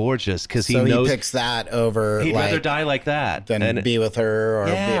just gorgeous because he knows. He picks that over. He'd rather die like that than be with her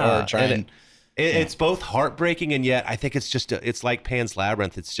or try and. It's both heartbreaking and yet I think it's just it's like Pan's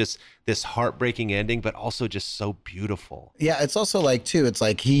Labyrinth. It's just this heartbreaking ending, but also just so beautiful. Yeah, it's also like too. It's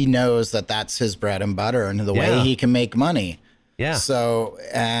like he knows that that's his bread and butter and the way he can make money. Yeah. So,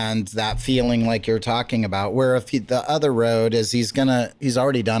 and that feeling like you're talking about, where if the other road is he's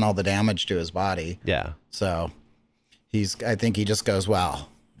already done all the damage to his body. Yeah. So I think he just goes, well,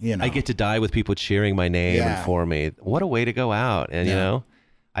 you know, I get to die with people cheering my name and for me. What a way to go out. And, you know,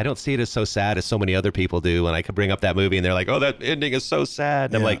 I don't see it as so sad as so many other people do. When I could bring up that movie and they're like, oh, that ending is so sad.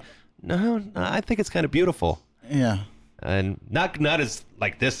 And I'm like, no, I think it's kind of beautiful. Yeah. And not as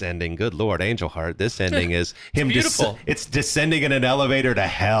like this ending. Good Lord, Angel Heart. This ending is him. Beautiful. It's descending in an elevator to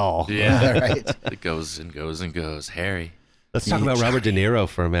hell. Yeah, right. It goes and goes and goes. Harry. Let's talk about Robert De Niro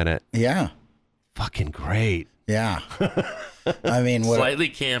for a minute. Yeah. Fucking great. Yeah. I mean, slightly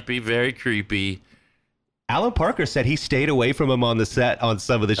campy, very creepy. Alan Parker said he stayed away from him on the set on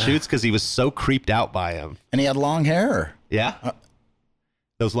some of the shoots because he was so creeped out by him. And he had long hair. Yeah.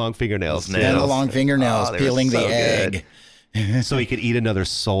 Those long fingernails. And the long fingernails, peeling the egg. So he could eat another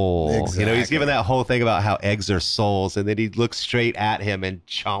soul. Exactly. You know, he's giving that whole thing about how eggs are souls, and then he looks straight at him and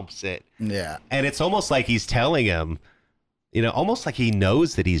chomps it. Yeah. And it's almost like he's telling him, you know, almost like he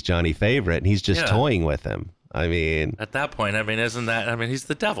knows that he's Johnny Favorite, and he's just toying with him. I mean, at that point, I mean, isn't that? I mean, he's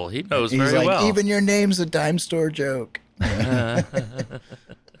the devil. He knows he's very like, well. Even your name's a dime store joke. And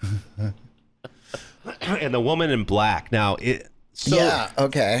the woman in black. Now,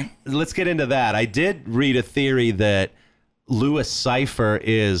 okay. Let's get into that. I did read a theory that Louis Cypher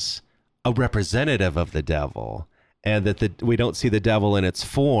is a representative of the devil, and that we don't see the devil in its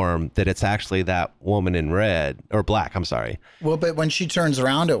form, that it's actually that woman in red or black. I'm sorry. Well, but when she turns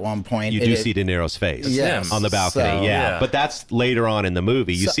around at one point, you do see De Niro's face on the balcony. So, yeah, but that's later on in the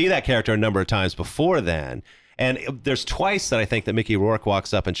movie. You see that character a number of times before then. And there's twice that I think that Mickey Rourke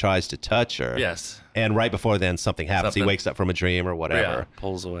walks up and tries to touch her. Yes. And right before then, something happens. He wakes up from a dream or whatever. Yeah,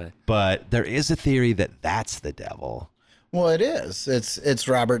 pulls away. But there is a theory that that's the devil. Well, it is. It's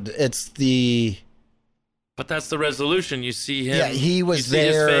Robert. It's the. But that's the resolution. You see him. Yeah, he was you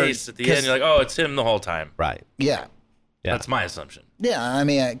see there. His face at the end. You're like, oh, it's him the whole time. Right. Yeah. That's my assumption. Yeah, I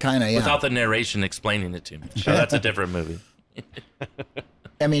mean, kind of. Yeah. Without the narration explaining it to me. So that's a different movie.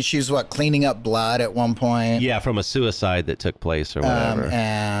 I mean, she's cleaning up blood at one point. Yeah, from a suicide that took place or whatever.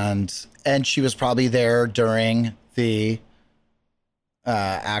 And she was probably there during the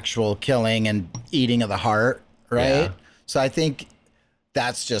actual killing and eating of the heart, right? Yeah. So I think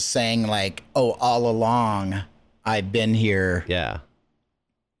that's just saying like, oh, all along I've been here. Yeah.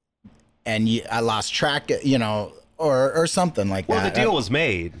 And I lost track, you know, or something like that. Well, the deal was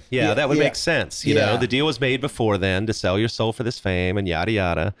made. Yeah, that would make sense. You know, the deal was made before then to sell your soul for this fame and yada,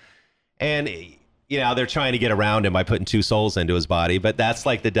 yada. And, you know, they're trying to get around him by putting two souls into his body. But that's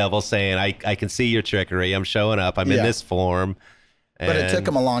like the devil saying, I can see your trickery. I'm showing up. I'm in this form. But it took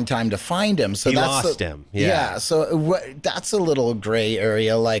him a long time to find him. So he that's lost him. Yeah. So that's a little gray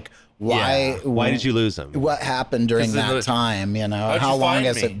area. Like, why? Yeah. Why did you lose him? What happened during that time? You know, how long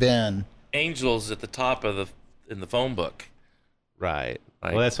has it been? Angels at the top of in the phone book. Right.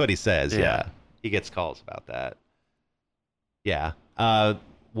 Well, that's what he says. Yeah. He gets calls about that. Yeah.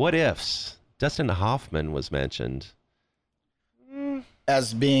 What ifs? Dustin Hoffman was mentioned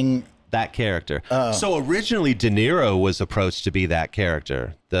as being that character. So originally De Niro was approached to be that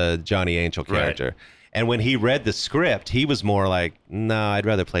character, the Johnny Angel character. Right. And when he read the script, he was more like, no, I'd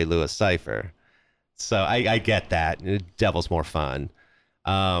rather play Louis Cypher. So I get that. Devil's more fun.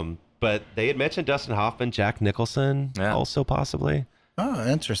 But they had mentioned Dustin Hoffman, Jack Nicholson, also possibly. Oh,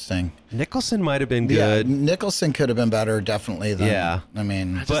 interesting. Nicholson might have been Yeah, good. Nicholson could have been better, definitely. I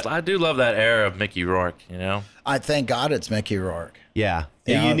mean, I do love that era of Mickey Rourke. You know, I thank God it's Mickey Rourke. Yeah.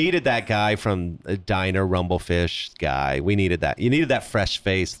 Yeah. You needed that guy from a Diner Rumblefish guy. We needed that. You needed that fresh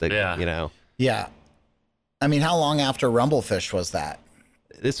face that, you know. Yeah. I mean, how long after Rumblefish was that?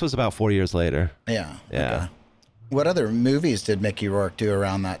 This was about 4 years later. Yeah. Yeah. Okay. What other movies did Mickey Rourke do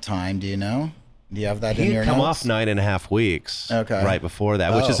around that time? Do you know? Do you have that in your He'd come notes? off 9.5 Weeks right before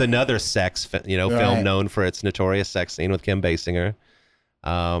that, which is Oh. another sex, film known for its notorious sex scene with Kim Basinger.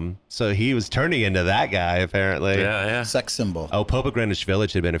 So he was turning into that guy, apparently. Yeah. Sex symbol. Oh, Pope of Greenwich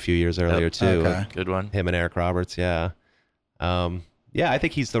Village had been a few years earlier, too. Okay. Good one. Him and Eric Roberts, yeah. I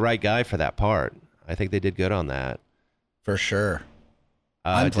think he's the right guy for that part. I think they did good on that. For sure.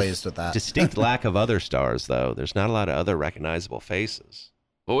 I'm pleased with that. Distinct lack of other stars, though. There's not a lot of other recognizable faces.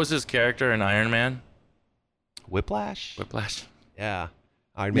 What was his character in Iron Man? Whiplash? Yeah.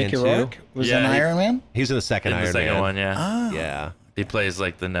 Iron Mickey Man 2. Rourke was in Iron Man? He's in the second Iron Man. The second one, yeah. Ah. Yeah. He plays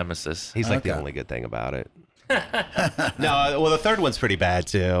like the nemesis. He's like the only good thing about it. No, well, the third one's pretty bad,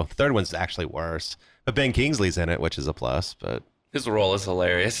 too. The third one's actually worse. But Ben Kingsley's in it, which is a plus. But his role is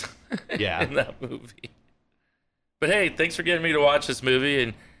hilarious. Yeah. In that movie. But hey, thanks for getting me to watch this movie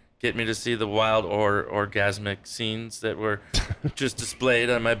and get me to see the wild or orgasmic scenes that were just displayed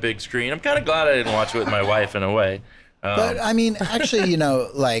on my big screen. I'm kind of glad I didn't watch it with my wife in a way. But I mean, actually,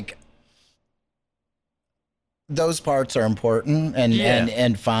 like those parts are important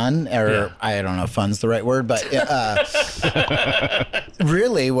and fun, or I don't know if fun's the right word, but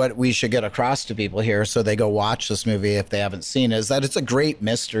really what we should get across to people here so they go watch this movie if they haven't seen it is that it's a great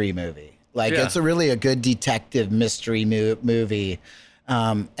mystery movie. Like it's really a good detective mystery movie.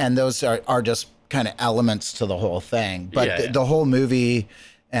 And those are just kind of elements to the whole thing. But the whole movie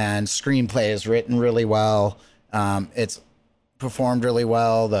and screenplay is written really well. It's performed really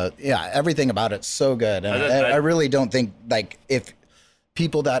well. Everything about it's so good. And I really don't think, like, if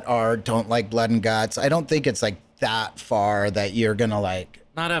people that don't like blood and guts, I don't think it's like that far that you're gonna like.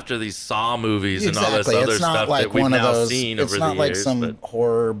 Not after these Saw movies and all this other stuff like that we've now seen over the years. It's not like some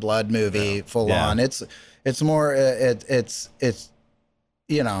horror blood movie full on. It's more it's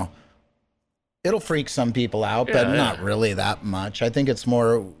it'll freak some people out, but not really that much. I think it's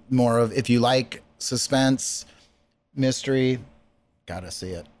more of, if you like suspense, mystery, gotta see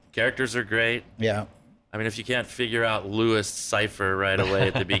it. Characters are great. Yeah. I mean, if you can't figure out Louis Cypher right away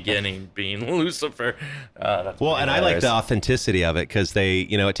at the beginning being Lucifer, that's well, and hilarious. I like the authenticity of it because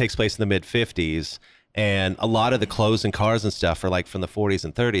it takes place in the mid 50s, and a lot of the clothes and cars and stuff are like from the 40s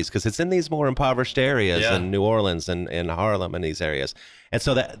and 30s because it's in these more impoverished areas in New Orleans and Harlem and these areas, and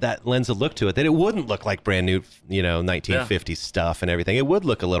so that lends a look to it that it wouldn't look like brand new 1950s stuff and everything. It would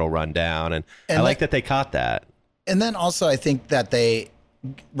look a little run down, and I like that they caught that. And then also I think that they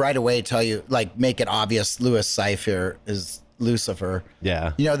right away tell you, like, make it obvious Louis Cypher is Lucifer.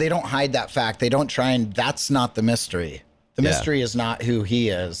 Yeah. They don't hide that fact. They don't try and, that's not the mystery. The mystery is not who he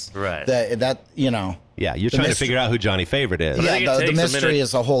is. Right. Yeah, you're trying to figure out who Johnny Favorite is. Yeah, the mystery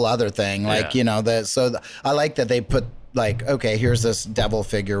is a whole other thing. Like, I like that they put, like, okay, here's this devil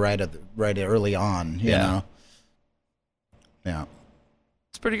figure right early on, you know? Yeah.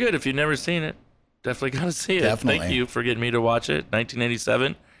 It's pretty good if you've never seen it. Definitely got to see it. Definitely. Thank you for getting me to watch it.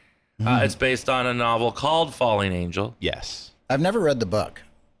 1987. It's based on a novel called Falling Angel. Yes. I've never read the book.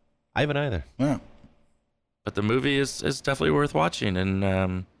 I haven't either. Yeah. But the movie is definitely worth watching,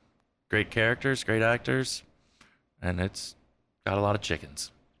 and great characters, great actors, and it's got a lot of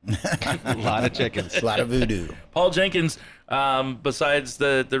chickens. A lot of chickens. A lot of voodoo. Paul Jenkins, besides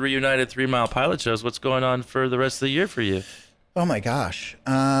the reunited 3 Mile Pilot shows, what's going on for the rest of the year for you? Oh, my gosh.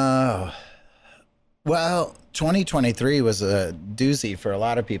 Well, 2023 was a doozy for a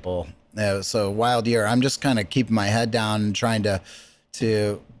lot of people. So wild year. I'm just kind of keeping my head down and trying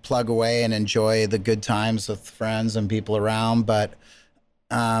to plug away and enjoy the good times with friends and people around. But,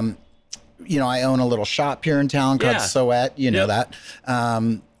 I own a little shop here in town called Soet. You know that.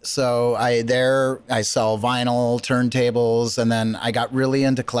 So I sell vinyl turntables, and then I got really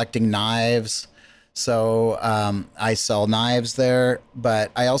into collecting knives. So I sell knives there,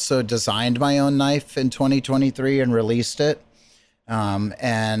 but I also designed my own knife in 2023 and released it.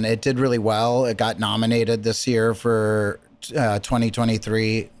 And it did really well. It got nominated this year for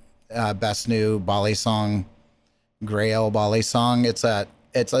 2023 Best New Bali Song, Grail Bali Song. It's a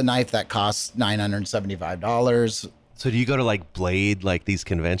knife that costs $975. So do you go to like Blade, like these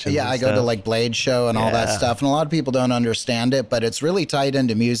conventions? Yeah, I go to like Blade Show and all that stuff. And a lot of people don't understand it, but it's really tied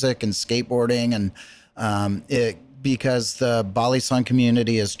into music and skateboarding. And it because the Balisong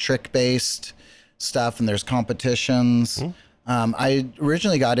community is trick-based stuff and there's competitions. I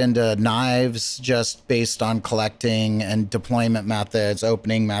originally got into knives just based on collecting and deployment methods,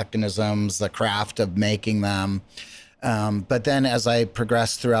 opening mechanisms, the craft of making them. But then as I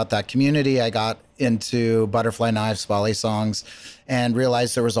progressed throughout that community, I got into butterfly knives, Balisongs, and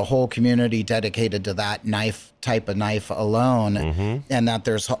realized there was a whole community dedicated to that type of knife alone. And that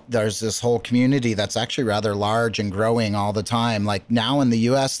there's this whole community that's actually rather large and growing all the time. Like now in the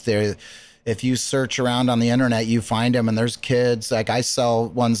US, if you search around on the internet, you find them, and there's kids. Like I sell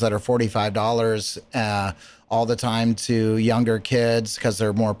ones that are $45 all the time to younger kids because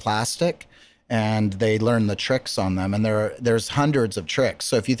they're more plastic, and they learn the tricks on them. And there's hundreds of tricks.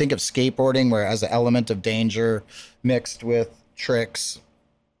 So if you think of skateboarding, where as an element of danger mixed with tricks,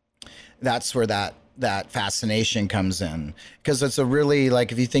 that's where that fascination comes in, because it's a really,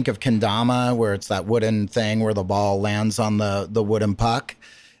 like if you think of kendama, where it's that wooden thing where the ball lands on the wooden puck.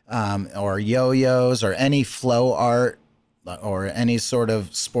 Or yo-yos, or any flow art, or any sort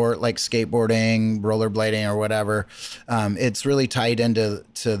of sport like skateboarding, rollerblading, or whatever. It's really tied into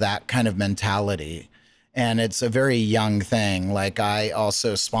that kind of mentality. And it's a very young thing. Like I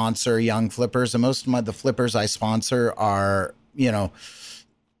also sponsor young flippers, and most of the flippers I sponsor are,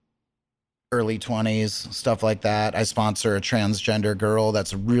 early 20s, stuff like that. I sponsor a transgender girl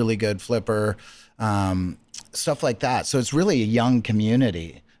that's a really good flipper, stuff like that. So it's really a young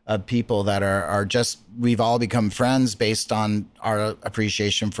community of people that are just, we've all become friends based on our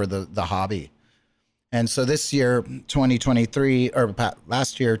appreciation for the hobby. And so this year, 2023, or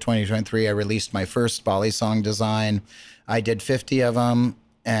last year, 2023, I released my first Balisong design. I did 50 of them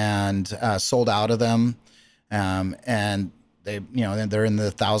and sold out of them. And they're in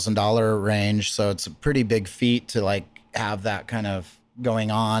the $1,000 range. So it's a pretty big feat to like have that kind of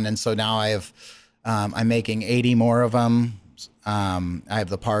going on. And so now I'm making 80 more of them. I have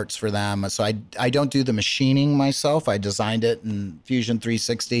the parts for them. So I don't do the machining myself. I designed it in Fusion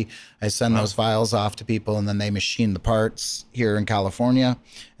 360. I send those files off to people, and then they machine the parts here in California,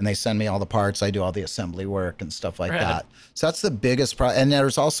 and they send me all the parts. I do all the assembly work and stuff like that. So that's the biggest and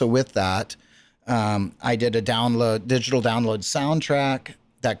there's also with that, I did a digital download soundtrack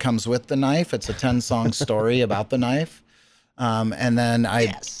that comes with the knife. It's a 10-song story about the knife. And then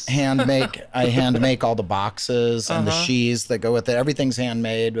I hand make all the boxes and the sheaths that go with it. Everything's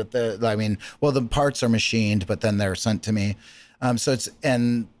handmade with the parts are machined, but then they're sent to me.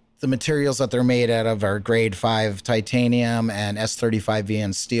 And the materials that they're made out of are grade 5 titanium and S35V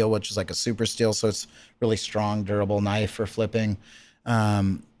and steel, which is like a super steel. So it's really strong, durable knife for flipping.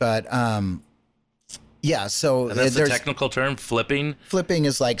 Yeah, so and that's the technical term, flipping. Flipping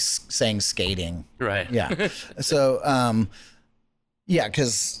is like saying skating, right? Yeah. So,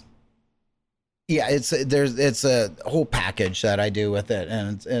 because it's a whole package that I do with it,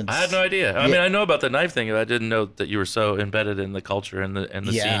 and I had no idea. I mean, I know about the knife thing. I didn't know that you were so embedded in the culture and the scene and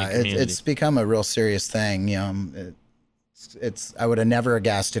community. It's become a real serious thing. I would have never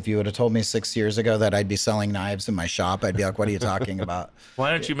guessed if you would have told me 6 years ago that I'd be selling knives in my shop. I'd be like, what are you talking about?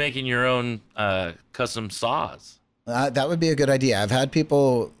 Why aren't you making your own custom saws? That would be a good idea. I've had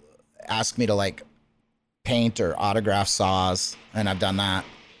people ask me to like paint or autograph saws, and I've done that.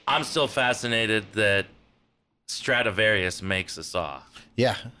 I'm still fascinated that Stradivarius makes a saw.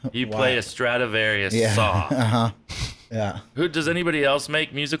 Yeah. You play a Stradivarius saw. Yeah. Does anybody else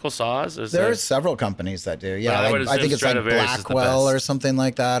make musical saws? There are several companies that do. Yeah, I think it's like Blackwell or something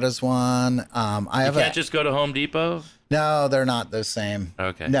like that is one. You can't just go to Home Depot? No, they're not the same.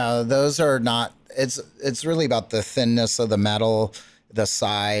 Okay. No, those are not. It's really about the thinness of the metal, the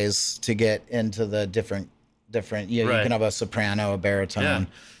size to get into the different. You can have a soprano, a baritone. Yeah.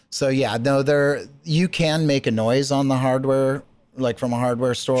 So you can make a noise on the hardware, like from a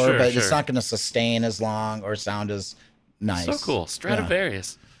hardware store, but it's not going to sustain as long or sound as nice. So cool.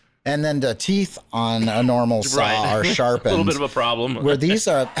 Stradivarius. Yeah. And then the teeth on a normal saw are sharpened. A little bit of a problem. Where these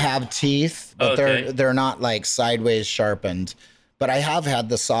have teeth, but they're not like sideways sharpened. But I have had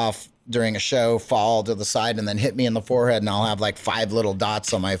the saw during a show fall to the side and then hit me in the forehead, and I'll have like 5 little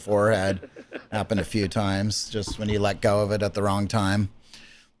dots on my forehead. Happened a few times, just when you let go of it at the wrong time.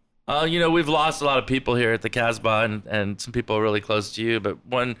 We've lost a lot of people here at the Casbah, and some people really close to you, but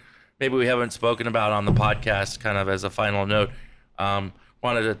one maybe we haven't spoken about on the podcast, kind of as a final note,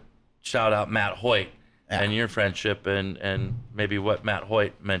 wanted to shout out Matt Hoyt and your friendship and maybe what Matt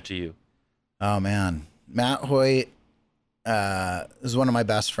Hoyt meant to you. Oh, man. Matt Hoyt is one of my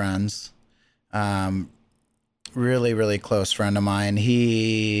best friends. Really, really close friend of mine.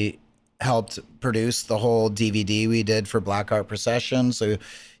 He helped produce the whole DVD we did for Black Art Procession. So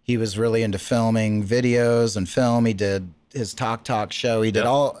he was really into filming videos and film. He did his talk show. He did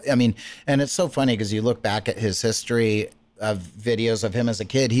I mean, and it's so funny because you look back at his history of videos of him as a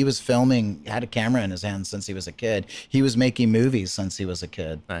kid. He was filming, had a camera in his hand since he was a kid. He was making movies since he was a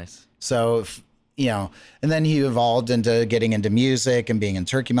kid. Nice. So, you know, and then he evolved into getting into music and being in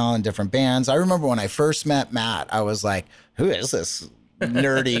Turkey Mile and different bands. I remember when I first met Matt, I was like, who is this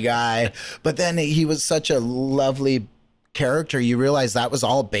nerdy guy? But then he was such a lovely character. You realize that was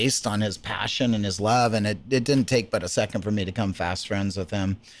all based on his passion and his love. And it didn't take but a second for me to become fast friends with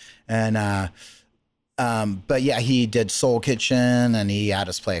him. And, but yeah, he did Soul Kitchen, and he had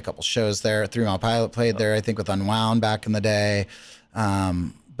us play a couple shows there. 3 Mile Pilot played there, I think, with Unwound back in the day.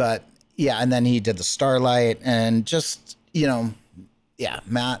 But yeah, and then he did the Starlight, and just, you know, yeah,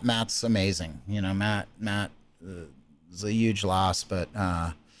 Matt's amazing. You know, Matt is a huge loss, but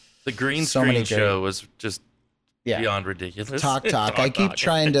the green screen show was just beyond ridiculous. Talk. I keep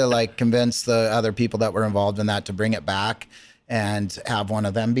trying to like convince the other people that were involved in that to bring it back and have one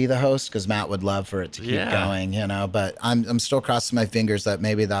of them be the host, because Matt would love for it to keep going, you know. But I'm still crossing my fingers that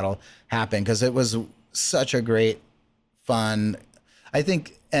maybe that'll happen, because it was such a great fun. I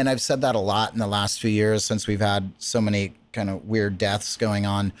think, and I've said that a lot in the last few years since we've had so many kind of weird deaths going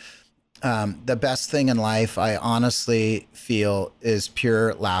on. The best thing in life, I honestly feel, is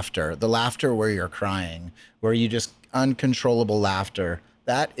pure laughter. The laughter where you're crying, where you just uncontrollable laughter.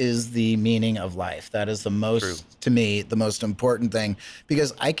 That is the meaning of life. That is the most, to me, the most important thing,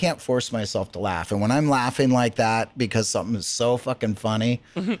 because I can't force myself to laugh. And when I'm laughing like that because something is so fucking funny,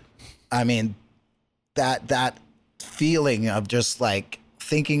 I mean, that feeling of just like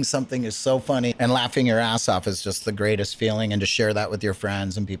thinking something is so funny and laughing your ass off is just the greatest feeling. And to share that with your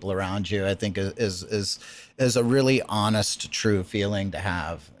friends and people around you, I think is a really honest, true feeling to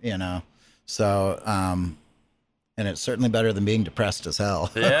have, you know? So, and it's certainly better than being depressed as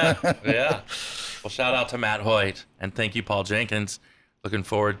hell. Yeah. Well, shout out to Matt Hoyt, and thank you, Paul Jenkins. Looking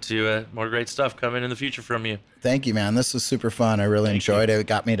forward to more great stuff coming in the future from you. Thank you, man. This was super fun. I really enjoyed it. It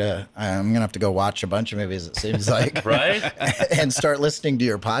got me to, I'm going to have to go watch a bunch of movies, it seems like. Right? And start listening to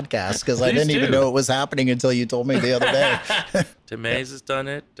your podcast, because I didn't even know it was happening until you told me the other day. Tim Mays has done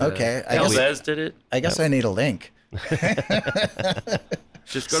it. Okay. Elvez did it. I guess I need a link.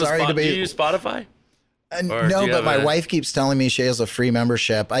 Just go to Spotify. Do you use Spotify? No, but my wife keeps telling me she has a free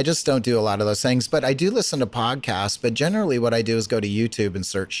membership. I just don't do a lot of those things, but I do listen to podcasts. But generally what I do is go to YouTube and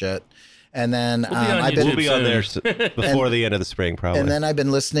search shit. And then we'll be on there before the end of the spring, probably. And then I've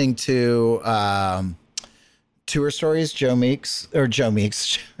been listening to Tour Stories, Joe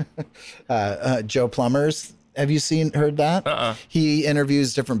Plummer's. Have you heard that? He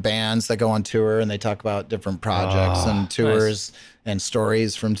interviews different bands that go on tour, and they talk about different projects and tours and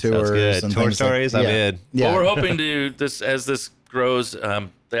stories from tours. Good. And tour stories, I'm in. Yeah. Well, we're hoping to as this grows. The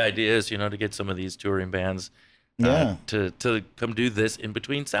idea is, to get some of these touring bands, to come do this in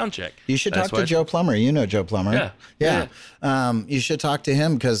between sound check. You should talk to Joe Plummer. You know Joe Plummer. Yeah. You should talk to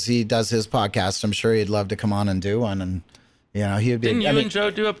him, because he does his podcast. I'm sure he'd love to come on and do one. And he would be. Didn't you and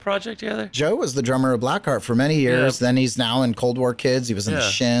Joe do a project together? Joe was the drummer of Blackheart for many years. Yeah. Then he's now in Cold War Kids. He was in the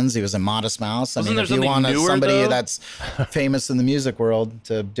Shins. He was in Modest Mouse. I mean, if you want somebody that's famous in the music world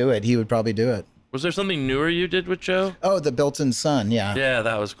to do it, he would probably do it. Was there something newer you did with Joe? Oh, The Built-In Sun. Yeah. Yeah,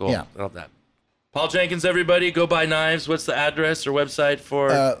 that was cool. Yeah. I love that. Paul Jenkins, everybody, go buy knives. What's the address or website for?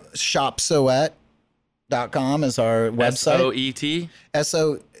 Shopsoet.com is our website.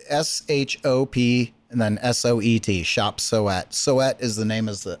 SOSHOP. And then SOET, Shop Soet. Soet is the name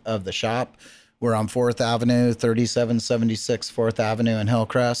of the shop. We're on 4th Avenue, 3776 4th Avenue in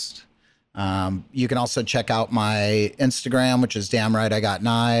Hillcrest. You can also check out my Instagram, which is Damn Right I Got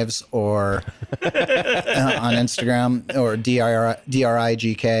Knives, or on Instagram, or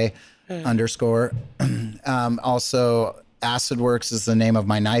DRIGK _. Also, Acid Works is the name of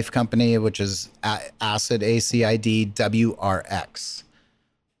my knife company, which is Acid, ACIDWRX.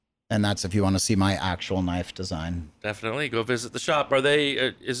 And that's if you want to see my actual knife design. Definitely go visit the shop. Are they?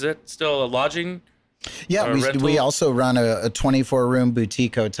 Is it still a lodging? Yeah, we also run a 24-room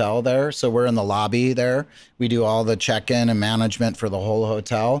boutique hotel there. So we're in the lobby there. We do all the check-in and management for the whole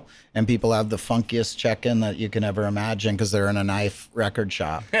hotel. And people have the funkiest check-in that you can ever imagine, because they're in a knife record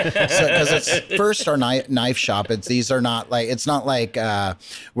shop. Because it's first our knife shop. It's not like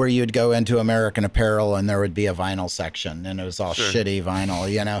where you'd go into American Apparel and there would be a vinyl section and it was all shitty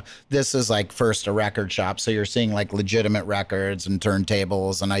vinyl. This is like first a record shop. So you're seeing like legitimate records and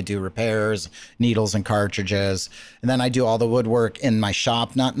turntables, and I do repairs, needles and cartridges. And then I do all the woodwork in my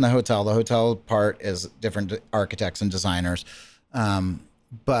shop, not in the hotel. The hotel part is different architects and designers.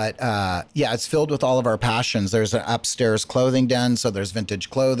 But yeah, it's filled with all of our passions. There's an upstairs clothing den, so there's vintage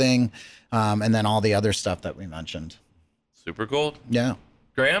clothing, and then all the other stuff that we mentioned. Super cool. Yeah.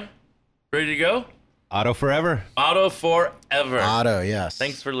 Graham, ready to go? Auto forever. Auto forever. Auto, yes.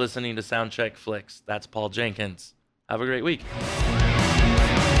 Thanks for listening to Soundcheck Flicks. That's Paul Jenkins. Have a great week.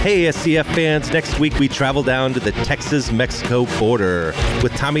 Hey, SCF fans. Next week, we travel down to the Texas-Mexico border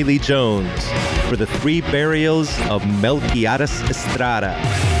with Tommy Lee Jones for the 3 burials of Melquiades Estrada.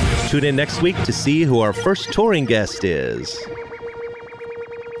 Tune in next week to see who our first touring guest is.